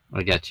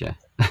I get you.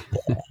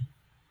 Yeah.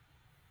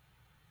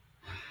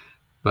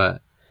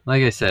 But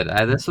like I said,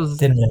 this was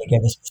didn't really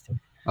give a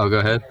specific. Oh, go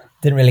ahead.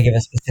 Didn't really give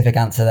a specific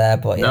answer there,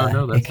 but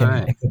no, that's all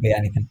right. It could be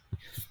anything.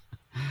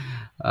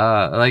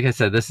 Like I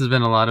said, this has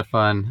been a lot of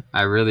fun.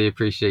 I really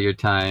appreciate your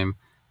time.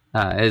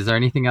 Is there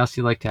anything else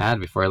you'd like to add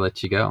before I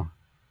let you go?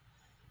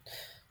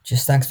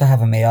 Just thanks for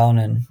having me on,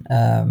 and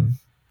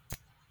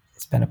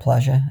it's been a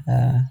pleasure.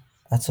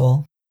 That's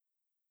all.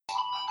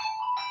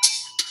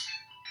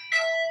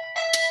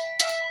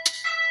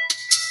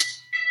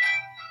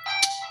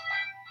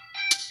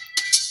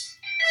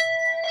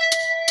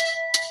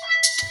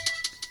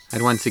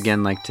 I'd once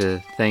again like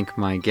to thank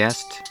my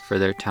guest for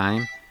their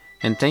time,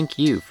 and thank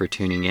you for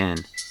tuning in.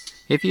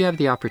 If you have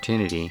the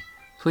opportunity,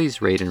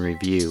 please rate and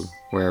review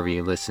wherever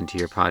you listen to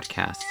your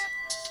podcasts,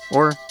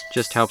 or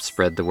just help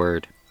spread the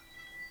word.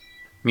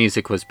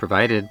 Music was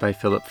provided by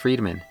Philip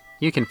Friedman.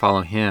 You can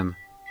follow him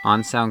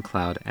on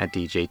SoundCloud at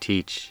DJ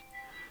Teach.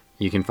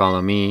 You can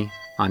follow me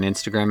on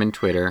Instagram and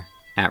Twitter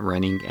at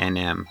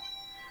RunningNM.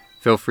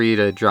 Feel free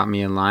to drop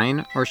me a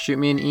line or shoot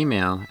me an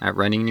email at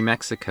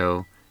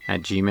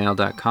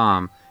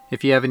runningnewmexico@gmail.com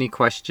if you have any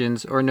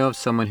questions or know of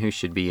someone who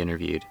should be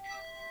interviewed.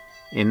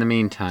 In the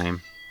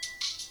meantime,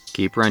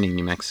 keep running,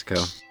 New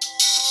Mexico.